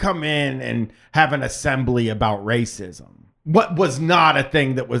could come in and have an assembly about racism. What was not a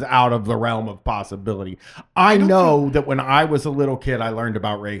thing that was out of the realm of possibility. I know that when I was a little kid, I learned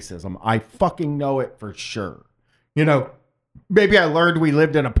about racism. I fucking know it for sure. You know, maybe I learned we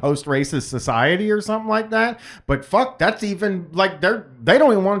lived in a post-racist society or something like that. But fuck, that's even like they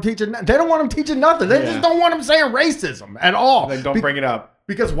don't even want to teach it. They don't want them teaching nothing. They just don't want them saying racism at all. They don't bring it up.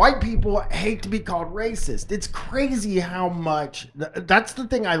 Because white people hate to be called racist. It's crazy how much. That's the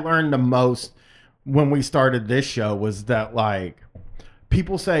thing I learned the most when we started this show, was that like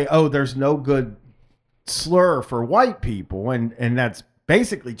people say, oh, there's no good slur for white people. And that's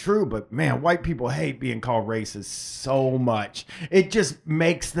basically true. But man, white people hate being called racist so much. It just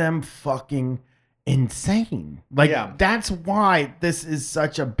makes them fucking insane. Like, that's why this is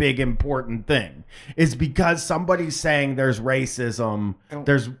such a big important thing, is because somebody's saying there's racism,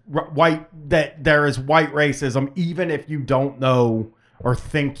 there is white racism, even if you don't know or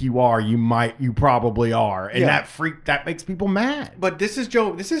think you are, you probably are, and that makes people mad. But this is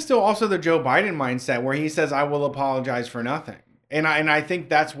still also the Joe Biden mindset, where he says, I will apologize for nothing. And I think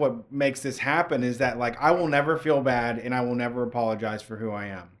that's what makes this happen, is that like, I will never feel bad and I will never apologize for who I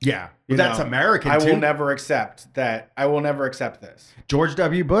am. Yeah. That's American too. I will never accept that. I will never accept this. George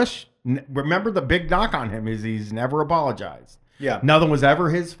W. Bush, remember the big knock on him is he's never apologized. Yeah. Nothing was ever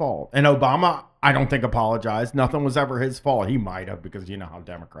his fault. And Obama, I don't think apologized. Nothing was ever his fault. He might have, because you know how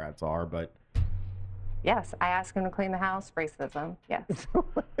Democrats are, but. Yes. I asked him to clean the house. Racism. Yes.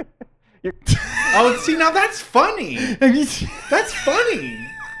 Oh, see, now that's funny. That's funny.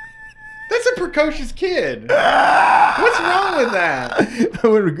 That's a precocious kid. What's wrong with that? I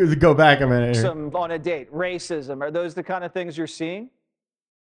want to go back a minute here. On a date, racism. Are those the kind of things you're seeing?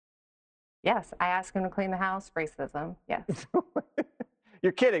 Yes. I asked him to clean the house. Racism. Yes.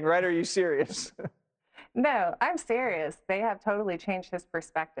 You're kidding, right? Or are you serious? No, I'm serious. They have totally changed his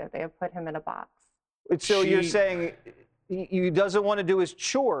perspective. They have put him in a box. So you're saying he doesn't want to do his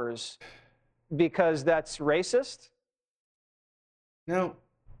chores because that's racist? No.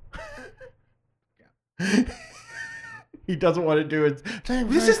 He doesn't want to do it.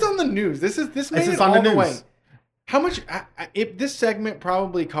 This is on the news. This made it all the way. How much? If this segment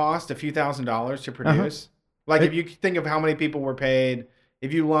probably cost a few $1,000s to produce. Like, if you think of how many people were paid,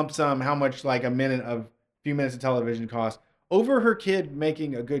 if you lump sum how much like a few minutes of television cost, over her kid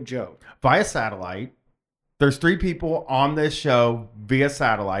making a good joke via satellite. There's 3 people on this show via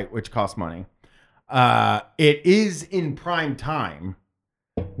satellite, which costs money. It is in prime time,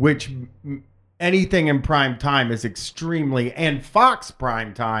 which anything in prime time is extremely, and Fox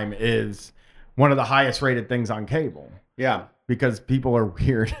prime time is one of the highest rated things on cable. Yeah. Because people are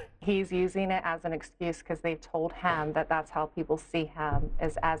weird. He's using it as an excuse because they've told him that that's how people see him,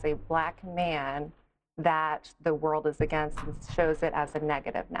 is as a black man that the world is against, and shows it as a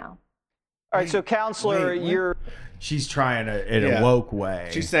negative now. All right, so counselor, she's trying to in a woke way.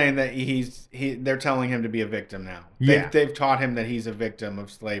 She's saying that they're telling him to be a victim now. Yeah. They've taught him that he's a victim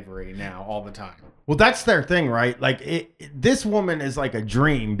of slavery now all the time. Well, that's their thing, right? Like this woman is like a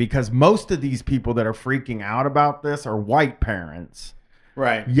dream, because most of these people that are freaking out about this are white parents.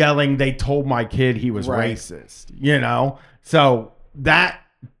 Right. Yelling, they told my kid he was racist, you know? So that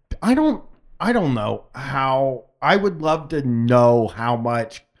I don't know how. I would love to know how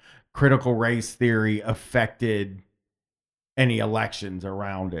much critical race theory affected any elections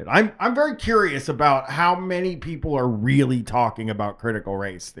around it. I'm very curious about how many people are really talking about critical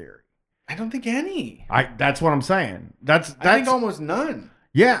race theory. I don't think any. That's what I'm saying. I think almost none.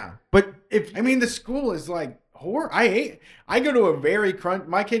 Yeah, but the school is like I go to a very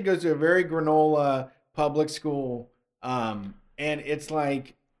my kid goes to a very granola public school, and it's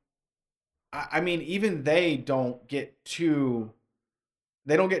like, I mean, even they don't get too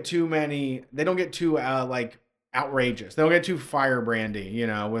many, they don't get too like outrageous. They don't get too firebrandy, you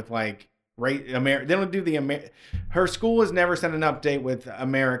know, with like they don't do her school has never sent an update with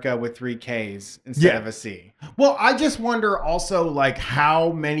America with 3 Ks instead of a C. Well, I just wonder also like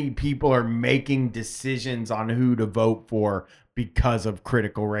how many people are making decisions on who to vote for because of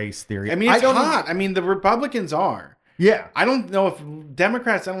critical race theory. I mean, it's hot. I mean, the Republicans are. Yeah. I don't know if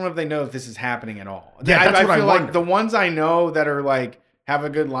Democrats, I don't know if they know if this is happening at all. Yeah, that's what I feel wonder. like the ones I know that are like have a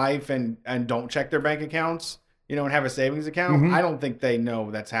good life and don't check their bank accounts, you know, and have a savings account, I don't think they know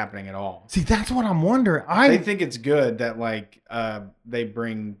that's happening at all. See, that's what I'm wondering. They think it's good that like they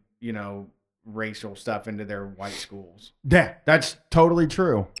bring, you know, racial stuff into their white schools. Yeah, that's totally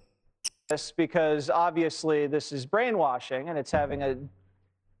true. Because obviously this is brainwashing and it's having a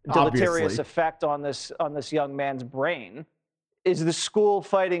deleterious effect on this young man's brain. Is the school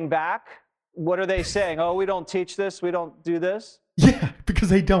fighting back? What are they saying? Oh, we don't teach this. We don't do this. Yeah, because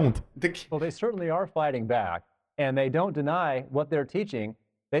they don't. Well, they certainly are fighting back, and they don't deny what they're teaching.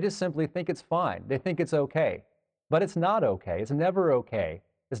 They just simply think it's fine. They think it's okay. But it's not okay. It's never okay.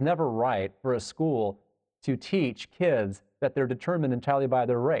 It's never right for a school to teach kids that they're determined entirely by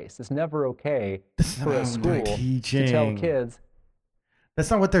their race. It's never okay for a school to tell kids. That's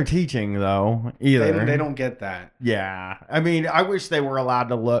not what they're teaching, though, either. They don't get that. Yeah. I mean, I wish they were allowed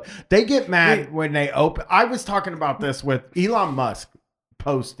to look. They get mad when they open. I was talking about this with Elon Musk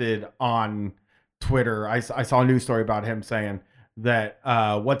posted on Twitter. I saw a news story about him saying that,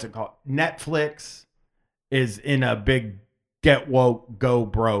 what's it called? Netflix is in a big get woke, go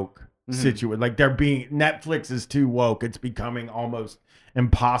broke situation. Like Netflix is too woke. It's becoming almost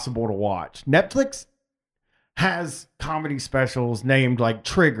impossible to watch. Netflix has comedy specials named like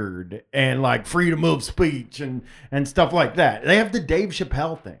Triggered and like Freedom of Speech and stuff like that. They have the Dave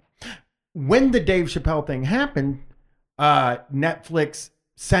Chappelle thing. When the Dave Chappelle thing happened, Netflix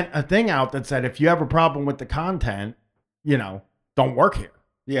sent a thing out that said, if you have a problem with the content, you know, don't work here.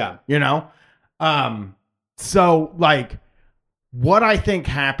 Yeah. You know? So like what I think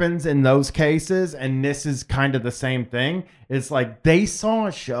happens in those cases, and this is kind of the same thing, is like they saw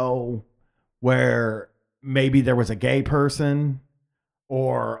a show where maybe there was a gay person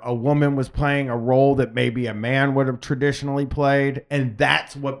or a woman was playing a role that maybe a man would have traditionally played. And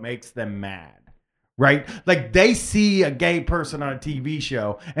that's what makes them mad, right? Like they see a gay person on a TV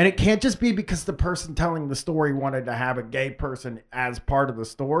show and it can't just be because the person telling the story wanted to have a gay person as part of the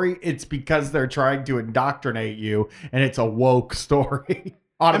story. It's because they're trying to indoctrinate you and it's a woke story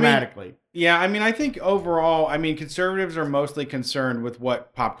automatically. I mean, I think overall, I mean, conservatives are mostly concerned with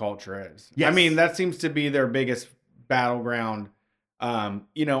what pop culture is. Yes. I mean, that seems to be their biggest battleground.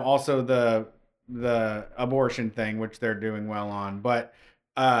 You know, also the abortion thing, which they're doing well on. But,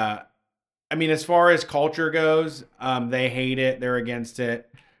 I mean, as far as culture goes, they hate it. They're against it.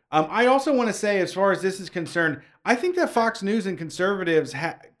 I also want to say, as far as this is concerned, I think that Fox News and conservatives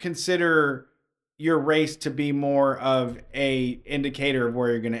consider your race to be more of a indicator of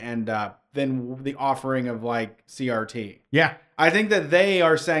where you're going to end up than the offering of like CRT. Yeah. I think that they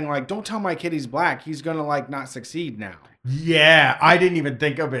are saying like, don't tell my kid he's black. He's going to like not succeed now. Yeah. I didn't even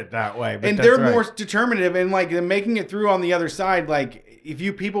think of it that way. But and they're more determinative and like making it through on the other side. Like if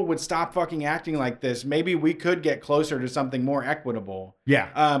you people would stop fucking acting like this, maybe we could get closer to something more equitable.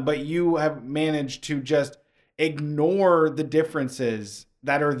 Yeah. But you have managed to just ignore the differences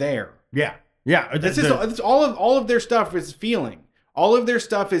that are there. Yeah. Yeah. It's all of their stuff is feeling. All of their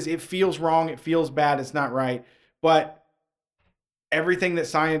stuff is it feels wrong, it feels bad, it's not right. But everything that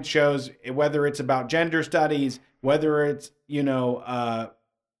science shows, whether it's about gender studies, whether it's, you know,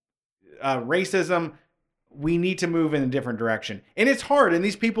 racism, we need to move in a different direction. And it's hard, and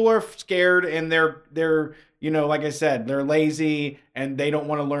these people are scared, and they're you know, like I said, they're lazy, and they don't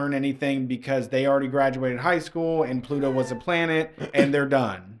want to learn anything because they already graduated high school, and Pluto was a planet, and they're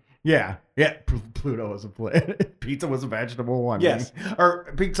done. Yeah. Yeah. Pluto was a planet. Pizza was a vegetable. Yes.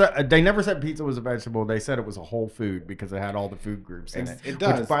 Or pizza. They never said pizza was a vegetable. They said it was a whole food because it had all the food groups in it. It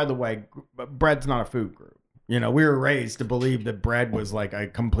does. Which, by the way, bread's not a food group. You know, we were raised to believe that bread was like a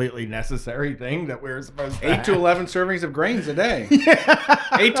completely necessary thing that we were supposed to 8 to 11 servings of grains a day. Yeah.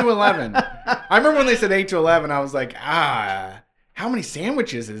 8 to 11. I remember when they said 8 to 11, I was like, how many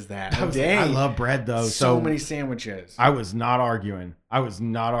sandwiches is that a day? I love bread, though. So many sandwiches. I was not arguing.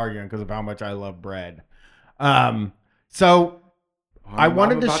 Because of how much I love bread. So I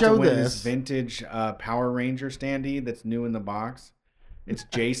wanted to show this vintage Power Ranger standee that's new in the box. It's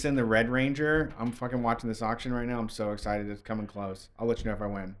Jason, the Red Ranger. I'm fucking watching this auction right now. I'm so excited. It's coming close. I'll let you know if I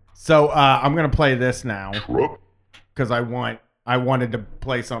win. So I'm gonna play this now because I wanted to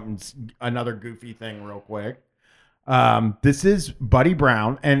play another goofy thing real quick. This is Buddy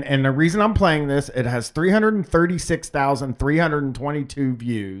Brown, and the reason I'm playing this, it has 336,322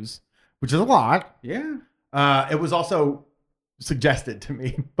 views, which is a lot. Yeah. It was also suggested to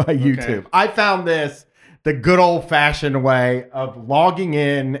me by YouTube. I found this the good old fashioned way of logging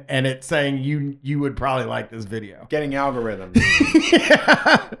in and it saying you would probably like this video. Getting algorithms.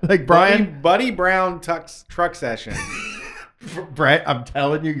 Yeah. Like Brian Buddy Brown truck session. Brett, I'm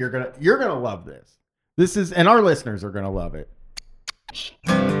telling you, you're gonna love this. This is, and our listeners are gonna love it.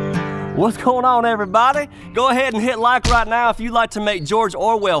 What's going on, everybody? Go ahead and hit like right now if you'd like to make George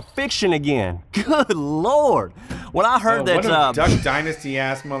Orwell fiction again. Good Lord. When I heard What a that... Duck Dynasty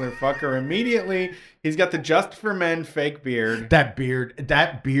ass motherfucker. Immediately, he's got the Just for Men fake beard. That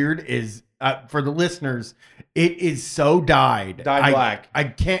beard is, for the listeners, it is so dyed. Black. I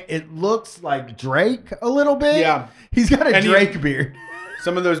can't, it looks like Drake a little bit. Yeah. He's got a Drake beard.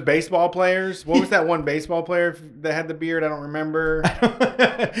 Some of those baseball players. What was that one baseball player that had the beard? I don't remember.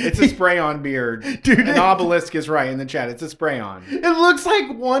 It's a spray-on beard. Dude, An obelisk is right in the chat. It's a spray-on. It looks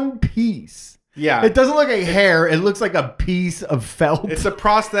like one piece. Yeah. It doesn't look like hair. It looks like a piece of felt. It's a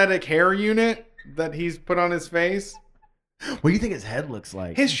prosthetic hair unit that he's put on his face. What do you think his head looks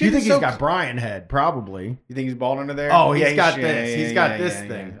like? His shit you think is he's so got Brian head? Probably. You think he's bald under there? Oh, he's Yeah, got should. this. Yeah, He's yeah, got yeah, this yeah,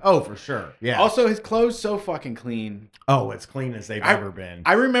 thing. yeah. Oh, for sure. Yeah. Also, his clothes so fucking clean. Oh, as clean as they've ever been.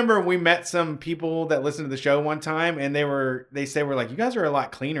 I remember we met some people that listened to the show one time, and they say we're like, you guys are a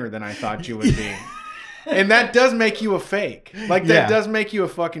lot cleaner than I thought you would be. And that does make you a fake. Like, that does make you a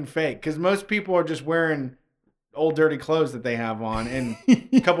fucking fake. Because most people are just wearing old dirty clothes that they have on and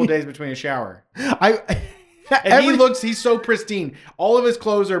a couple days between a shower. He's so pristine. All of his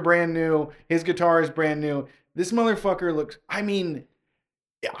clothes are brand new. His guitar is brand new. This motherfucker looks, I mean,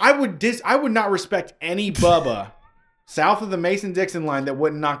 I would not respect any Bubba south of the Mason-Dixon line that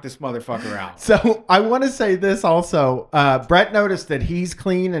wouldn't knock this motherfucker out. So I want to say this also. Brett noticed that he's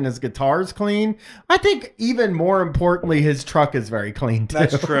clean and his guitar's clean. I think even more importantly, his truck is very clean too.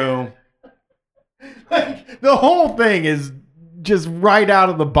 That's true. Like, the whole thing is just right out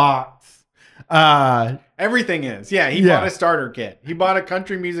of the box. Everything is. Yeah, he bought a starter kit. He bought a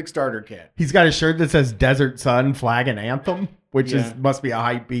country music starter kit. He's got a shirt that says Desert Sun Flag and Anthem, which must be a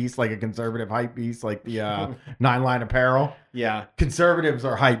hype beast, like a conservative hype beast, like the 9 Line Apparel. Yeah. Conservatives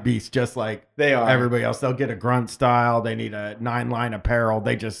are hype beasts just like they are. Everybody else. They'll get a grunt style. They need a 9 Line Apparel.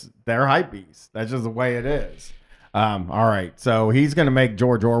 They're hype beasts. That's just the way it is. All right. So he's going to make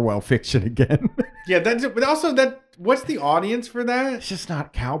George Orwell fiction again. Yeah. But also what's the audience for that? It's just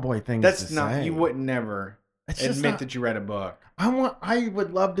not cowboy things. That's not, say. You would never admit that you read a book. I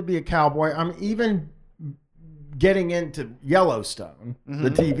would love to be a cowboy. I'm even getting into Yellowstone,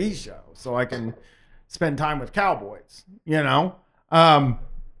 the TV show, so I can spend time with cowboys, you know?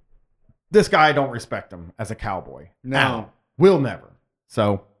 This guy, I don't respect him as a cowboy. No. Will never.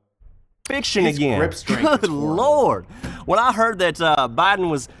 So. Fiction again. Good Lord. When I heard that Biden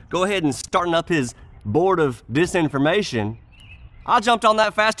was go ahead and starting up his board of disinformation, I jumped on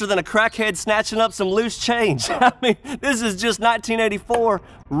that faster than a crackhead snatching up some loose change. I mean, this is just 1984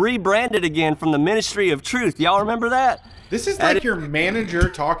 rebranded again from the Ministry of Truth. Y'all remember that? This is like your manager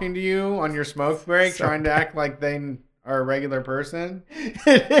talking to you on your smoke break, trying to act like they are a regular person.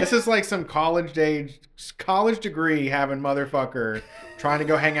 This is like some college degree having motherfucker trying to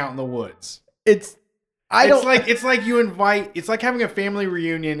go hang out in the woods. It's like having a family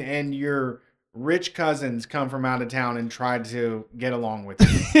reunion and your rich cousins come from out of town and try to get along with you.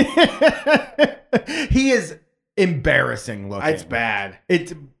 He is embarrassing looking. It's bad.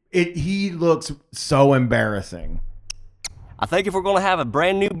 He looks so embarrassing. I think if we're going to have a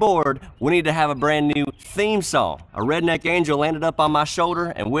brand new board, we need to have a brand new theme song. A redneck angel landed up on my shoulder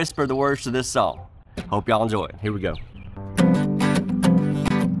and whispered the words to this song. Hope y'all enjoy it. Here we go.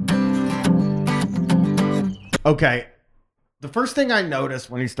 Okay. The first thing I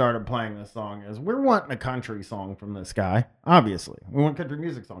noticed when he started playing this song is we're wanting a country song from this guy. Obviously. We want country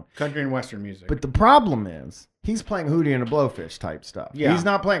music song. Country and Western music. But the problem is he's playing Hootie and the Blowfish type stuff. Yeah. He's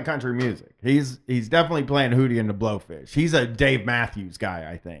not playing country music. He's definitely playing Hootie and the Blowfish. He's a Dave Matthews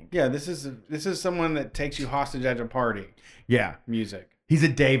guy, I think. Yeah, this is someone that takes you hostage at a party. Yeah. Music. He's a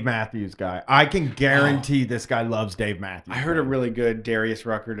Dave Matthews guy. I can guarantee this guy loves Dave Matthews. I heard a really good Darius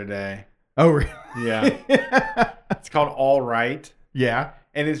Rucker today. Oh, really? Yeah. It's called All Right. Yeah.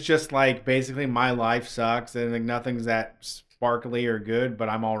 And it's just like basically my life sucks and like nothing's that sparkly or good, but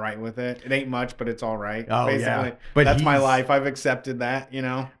I'm all right with it. It ain't much, but it's all right. Oh, basically. yeah. But that's my life. I've accepted that,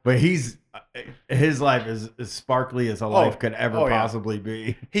 But his life is as sparkly as a life could ever possibly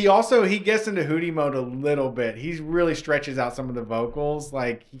be. He gets into Hootie mode a little bit. He really stretches out some of the vocals.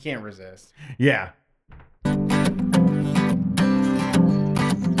 Like, he can't resist. Yeah.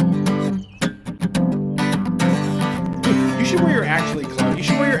 You should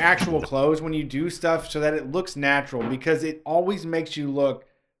wear your actual clothes when you do stuff so that it looks natural, because it always makes you look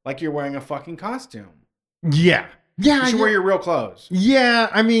like you're wearing a fucking costume. Yeah. Yeah. You should wear your real clothes. Yeah.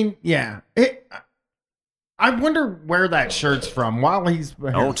 I mean, yeah. I wonder where that shirt's from while he's...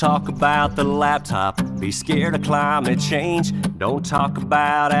 Don't talk about the laptop. Be scared of climate change. Don't talk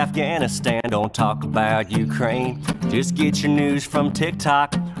about Afghanistan. Don't talk about Ukraine. Just get your news from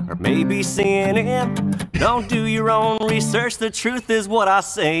TikTok or maybe CNN. Don't do your own research. The truth is what I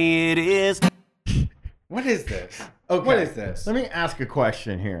say it is. What is this? Okay. What is this? Let me ask a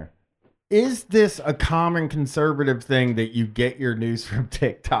question here. Is this a common conservative thing that you get your news from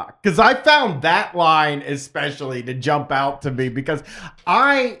TikTok? Because I found that line especially to jump out to me, because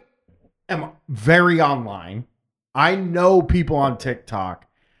I am very online. I know people on TikTok,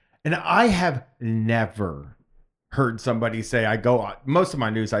 and I have never heard somebody say most of my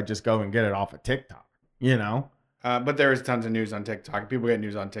news, I just go and get it off of TikTok, But there is tons of news on TikTok. People get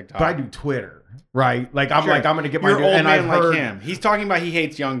news on TikTok. But I do Twitter, right? Like I'm going to get my news. news. And I've heard him. He's talking about he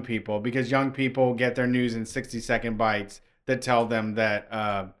hates young people because young people get their news in 60-second bites that tell them that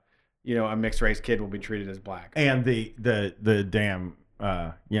a mixed race kid will be treated as black. And the damn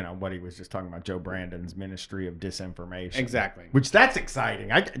what he was just talking about, Joe Brandon's Ministry of Disinformation. Exactly. Which that's exciting.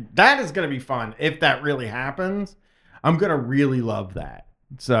 That is going to be fun if that really happens. I'm going to really love that.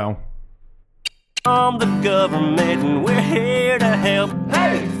 So. From the government, and we're here to help.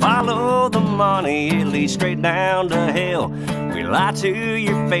 Hey! Follow the money, it leads straight down to hell. We lie to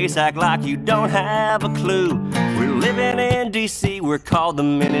your face, act like you don't have a clue. We're living in D.C., we're called the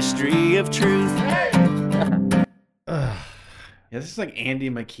Ministry of Truth. Hey! Yeah, this is like Andy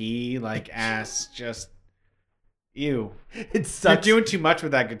McKee, ass, just ew. You're doing too much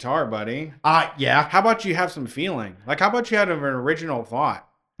with that guitar, buddy. Yeah. How about you have some feeling? How about you have an original thought?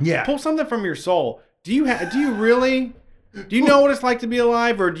 Yeah. Pull something from your soul. Do you really know what it's like to be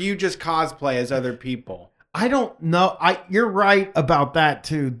alive, or do you just cosplay as other people? I don't know. You're right about that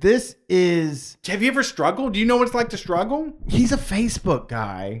too. Have you ever struggled? Do you know what it's like to struggle? He's a Facebook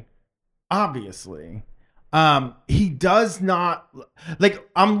guy, obviously. He does not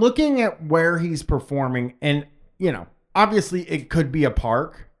I'm looking at where he's performing, and obviously it could be a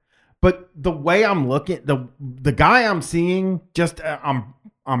park, but the way I'm looking, the guy I'm seeing, just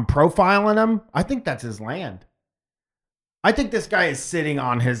I'm profiling him. I think that's his land. I think this guy is sitting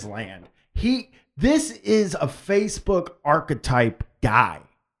on his land. This is a Facebook archetype guy.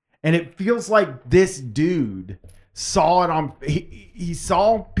 And it feels like this dude saw it he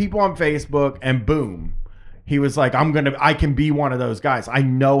saw people on Facebook, and boom. He was like, I can be one of those guys. I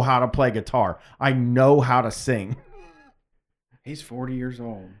know how to play guitar. I know how to sing. He's 40 years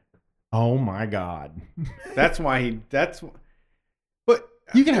old. Oh my God. But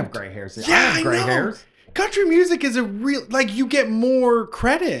you can have gray hairs. Yeah, I have gray hairs. Country music is a real, you get more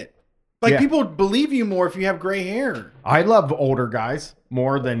credit. People believe you more if you have gray hair. I love older guys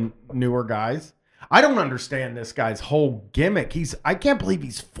more than newer guys. I don't understand this guy's whole gimmick. I can't believe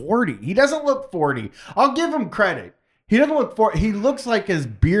he's 40. He doesn't look 40. I'll give him credit. He doesn't look 40. He looks like his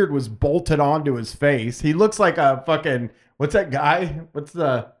beard was bolted onto his face. He looks like a fucking, what's that guy? What's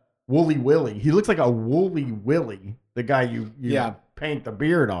the Wooly Willy? He looks like a Wooly Willy, the guy you paint the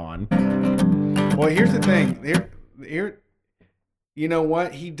beard on. Well, here's the thing. Here, you know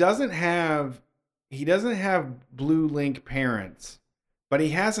what? He doesn't have blue link parents, but he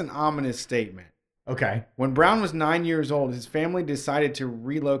has an ominous statement. Okay. When Brown was 9 years old, his family decided to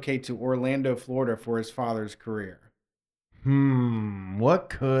relocate to Orlando, Florida for his father's career. What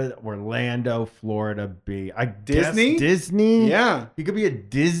could Orlando, Florida be? Disney? Disney? Yeah. He could be a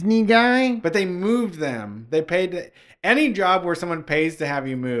Disney guy? But they moved them. They paid any job where someone pays to have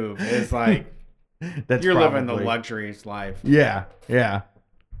you move is like you're living the luxurious life. Yeah. Yeah.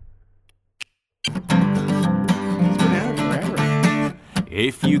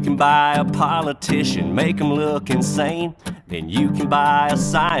 If you can buy a politician, make him look insane, then you can buy a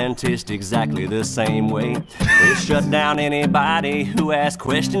scientist exactly the same way. We'll shut down anybody who asks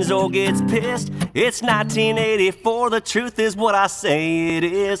questions or gets pissed. It's 1984, the truth is what I say it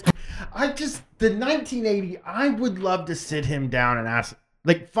is. The 1980, I would love to sit him down and ask,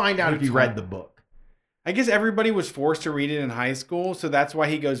 find out if he read the book. I guess everybody was forced to read it in high school, so that's why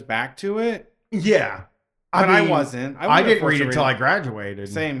he goes back to it. Yeah. I wasn't. I didn't read it until I graduated.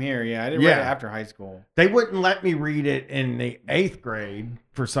 Same here. Yeah, I didn't read it after high school. They wouldn't let me read it in the 8th grade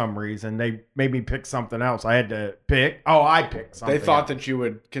for some reason. They made me pick something else. I had to pick. Oh, I picked something. They thought that you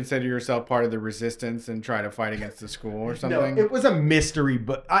would consider yourself part of the resistance and try to fight against the school or something. No, it was a mystery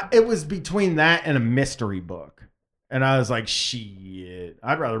book. It was between that and a mystery book, and I was like, shit,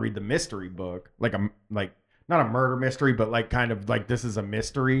 I'd rather read the mystery book, like not a murder mystery, but like kind of like this is a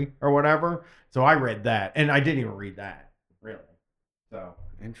mystery or whatever. So I read that, and I didn't even read that, really. So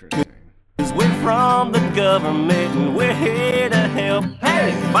interesting. We're from the government, and we're here to help.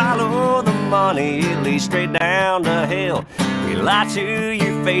 Hey, follow the money, it leads straight down to hell. We lie to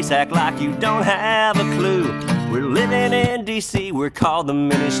your face, act like you don't have a clue. We're living in D.C., we're called the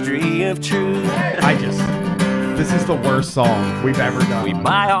Ministry of Truth. This is the worst song we've ever done. We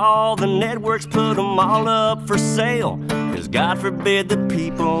buy all the networks, put them all up for sale. Because God forbid the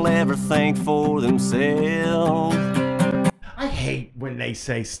people ever think for themselves. I hate when they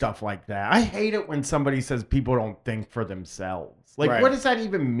say stuff like that. I hate it when somebody says people don't think for themselves. Like, What does that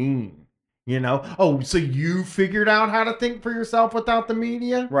even mean? You know? Oh, so you figured out how to think for yourself without the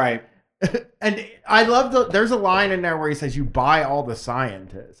media? Right. And I love there's a line in there where he says you buy all the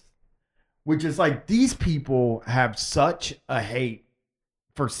scientists. Which is like, these people have such a hate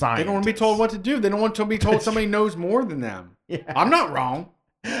for science. They don't want to be told what to do. They don't want to be told somebody knows more than them. Yeah. I'm not wrong.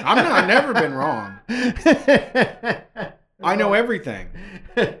 I've never been wrong. I know everything.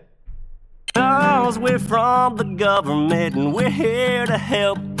 Cause we're from the government and we're here to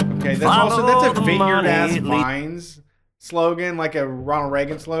help. Okay, that's a Vineyard Ass Vines slogan, like a Ronald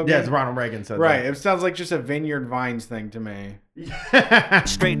Reagan slogan. Yeah, it's Ronald Reagan said right. That. It sounds like just a Vineyard Vines thing to me.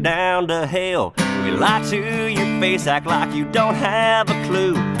 Straight down to hell. We lie to your face, act like you don't have a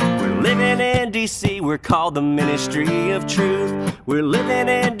clue. We're living in D.C., we're called the Ministry of Truth. We're living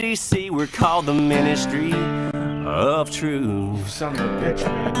in D.C., we're called the Ministry of Truth. You son of a bitch,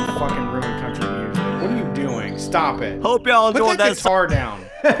 man. You fucking ruined country music. What are you doing? Stop it. Hope y'all enjoyed that guitar down.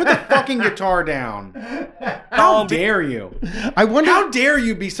 Put the fucking guitar down. How dare you? How dare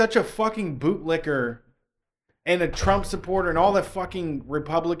you be such a fucking bootlicker and a Trump supporter and all that fucking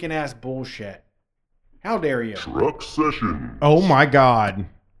Republican ass bullshit? How dare you? Truck Session. Oh my God.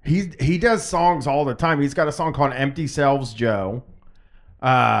 He does songs all the time. He's got a song called Empty Selves Joe.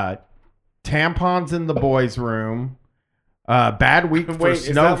 Tampons in the Boys Room. Bad Week for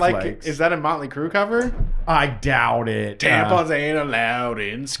Snowflakes. Is that a Motley Crue cover? I doubt it. Tampons ain't allowed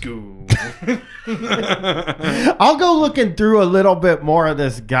in school. I'll go looking through a little bit more of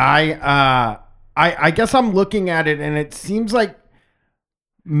this guy. I guess I'm looking at it and it seems like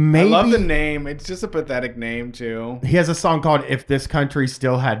maybe... I love the name. It's just a pathetic name too. He has a song called If This Country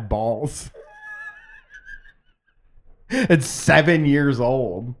Still Had Balls. It's 7 years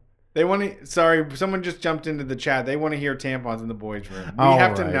old. They want to. Sorry, someone just jumped into the chat. They want to hear Tampons in the Boys Room. We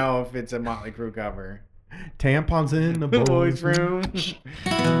have to know if it's a Motley Crue cover. Tampons in the Boys Room.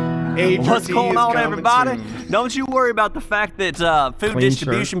 What's going on, everybody? Don't you worry about the fact that food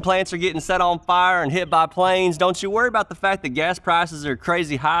distribution plants are getting set on fire and hit by planes. Don't you worry about the fact that gas prices are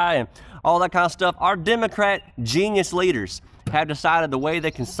crazy high and all that kind of stuff. Our Democrat genius leaders have decided the way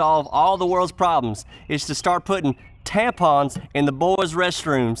they can solve all the world's problems is to start putting tampons in the boys'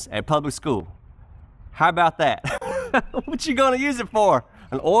 restrooms at public school. How about that? What you gonna use it for?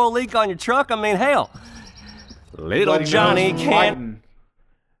 An oil leak on your truck? I mean, hell, little Johnny can't.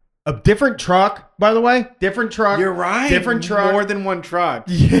 A different truck, by the way. Different truck. You're right. Different truck. More than one truck.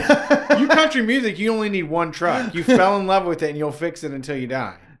 Yeah. You country music, you only need one truck. You fell in love with it and you'll fix it until you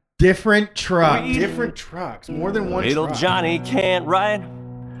die. Different truck. Different trucks. More than one little truck. Johnny can't write.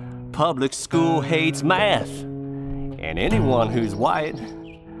 Public school hates math. And anyone who's white.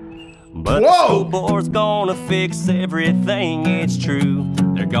 But the school board's gonna fix everything, it's true.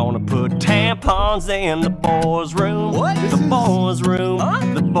 They're gonna put tampons in the boys' room. What? The boys' room.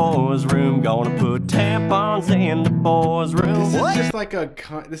 Huh? The boys' room. Gonna put tampons in the boys' room.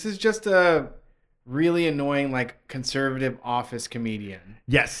 This is just a really annoying, like, conservative office comedian.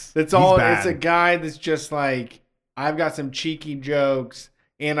 Yes. That's all. It's a guy that's just like, I've got some cheeky jokes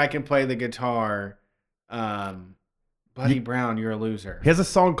and I can play the guitar. Buddy Brown, you're a loser. He has a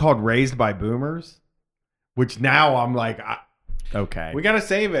song called Raised by Boomers, which now I'm like, okay. We got to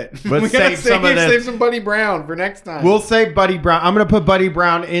save it. Let's save some of this. Save some Buddy Brown for next time. We'll save Buddy Brown. I'm going to put Buddy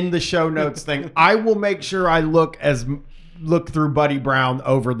Brown in the show notes thing. I will make sure I look through Buddy Brown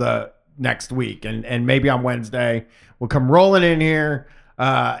over the next week. And maybe on Wednesday, we'll come rolling in here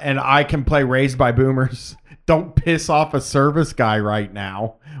and I can play Raised by Boomers. Don't piss off a service guy right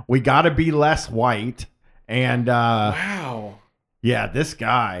now. We got to be less white. And wow, yeah, this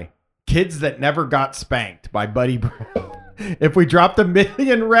guy Kids That Never Got Spanked by Buddy Brown. If we dropped 1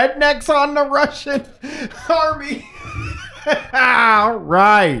 million rednecks on the Russian army. All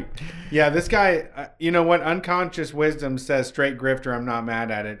right. Yeah, this guy, you know what? Unconscious wisdom says straight grifter. I'm not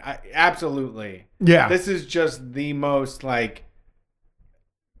mad at it. Absolutely. Yeah. This is just the most like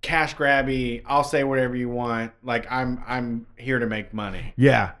cash grabby. I'll say whatever you want. Like I'm here to make money.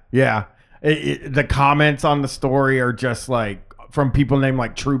 Yeah. Yeah. The comments on the story are just like from people named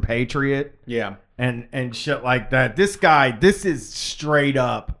like True Patriot. Yeah. And shit like that. This guy, this is straight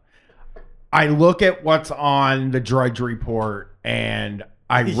up. I look at what's on the Drudge Report and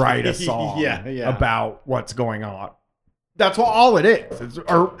I write a song about what's going on. That's all it is.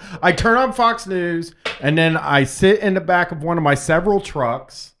 Or I turn on Fox News and then I sit in the back of one of my several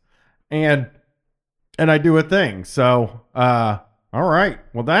trucks and I do a thing. So, all right.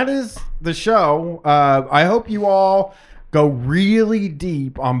 Well, that is the show. I hope you all go really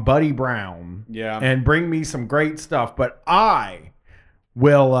deep on Buddy Brown. Yeah. And bring me some great stuff. But I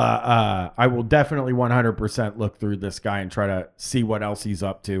will definitely 100% look through this guy and try to see what else he's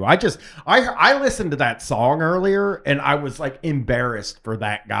up to. I listened to that song earlier and I was like embarrassed for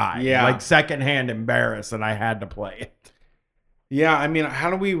that guy. Yeah. Like secondhand embarrassed, and I had to play it. Yeah, I mean, how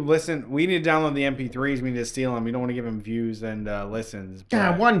do we listen? We need to download the MP3s. We need to steal them. We don't want to give him views and listens. But...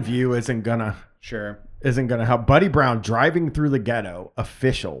 Yeah, one view isn't gonna help. Buddy Brown, Driving Through the Ghetto,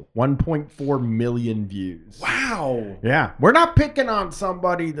 official, 1.4 million views. Wow. Yeah, we're not picking on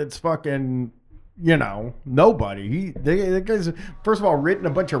somebody that's fucking, nobody. The guy's, first of all, written a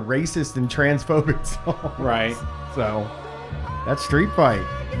bunch of racist and transphobic songs. Right. So, that's Street Fight.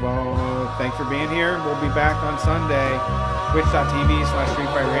 Well, thanks for being here. We'll be back on Sunday.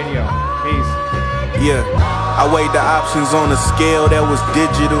 Twitch.tv/StreetFightRadio. Peace. Yeah, I weighed the options on a scale that was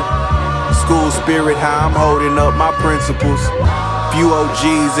digital. School spirit, how I'm holding up my principles. Few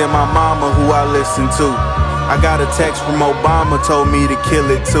OGs and my mama who I listen to. I got a text from Obama, told me to kill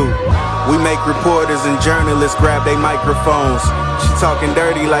it too. We make reporters and journalists grab their microphones. She talking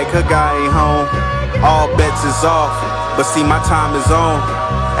dirty like her guy ain't home. All bets is off, but see my time is on.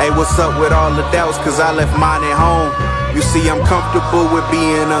 Hey, what's up with all the doubts, cause I left mine at home. You see, I'm comfortable with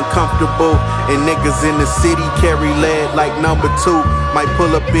being uncomfortable. And niggas in the city carry lead like number 2. Might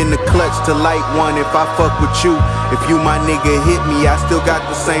pull up in the clutch to light one if I fuck with you. If you my nigga hit me, I still got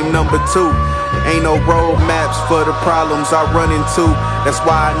the same number 2. Ain't no road maps for the problems I run into. That's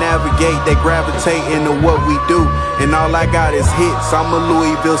why I navigate, they gravitate into what we do. And all I got is hits, I'm a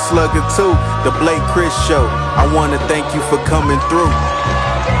Louisville slugger too. The Blake Chris Show, I wanna thank you for coming through.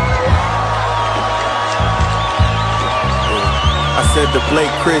 I said the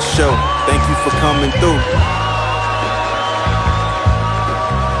Blake Chris Show, thank you for coming through.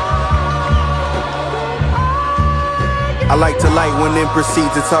 I like to light when then proceed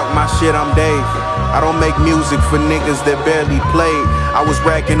to talk my shit, I'm Dave. I don't make music for niggas that barely played. I was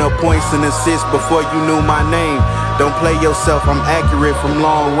racking up points and assists before you knew my name. Don't play yourself, I'm accurate from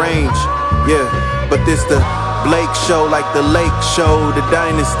long range. Yeah, but this the Blake Show, like the Lake Show, the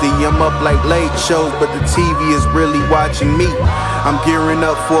Dynasty. I'm up like late shows, but the TV is really watching me. I'm gearing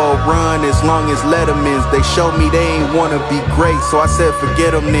up for a run as long as Letterman's. They showed me they ain't wanna be great, so I said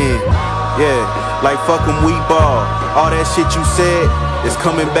forget them then. Yeah, like fuck them, we ball. All that shit you said is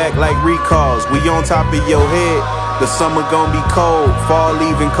coming back like recalls. We on top of your head. The summer gon' be cold, fall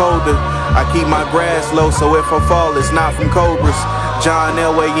even colder. I keep my grass low, so if I fall, it's not from cobras. John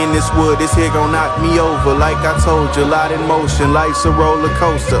Elway in this wood, this here gon' knock me over. Like I told you, a lot in motion, life's a roller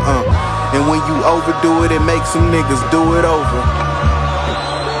coaster, And when you overdo it, it makes some niggas do it over.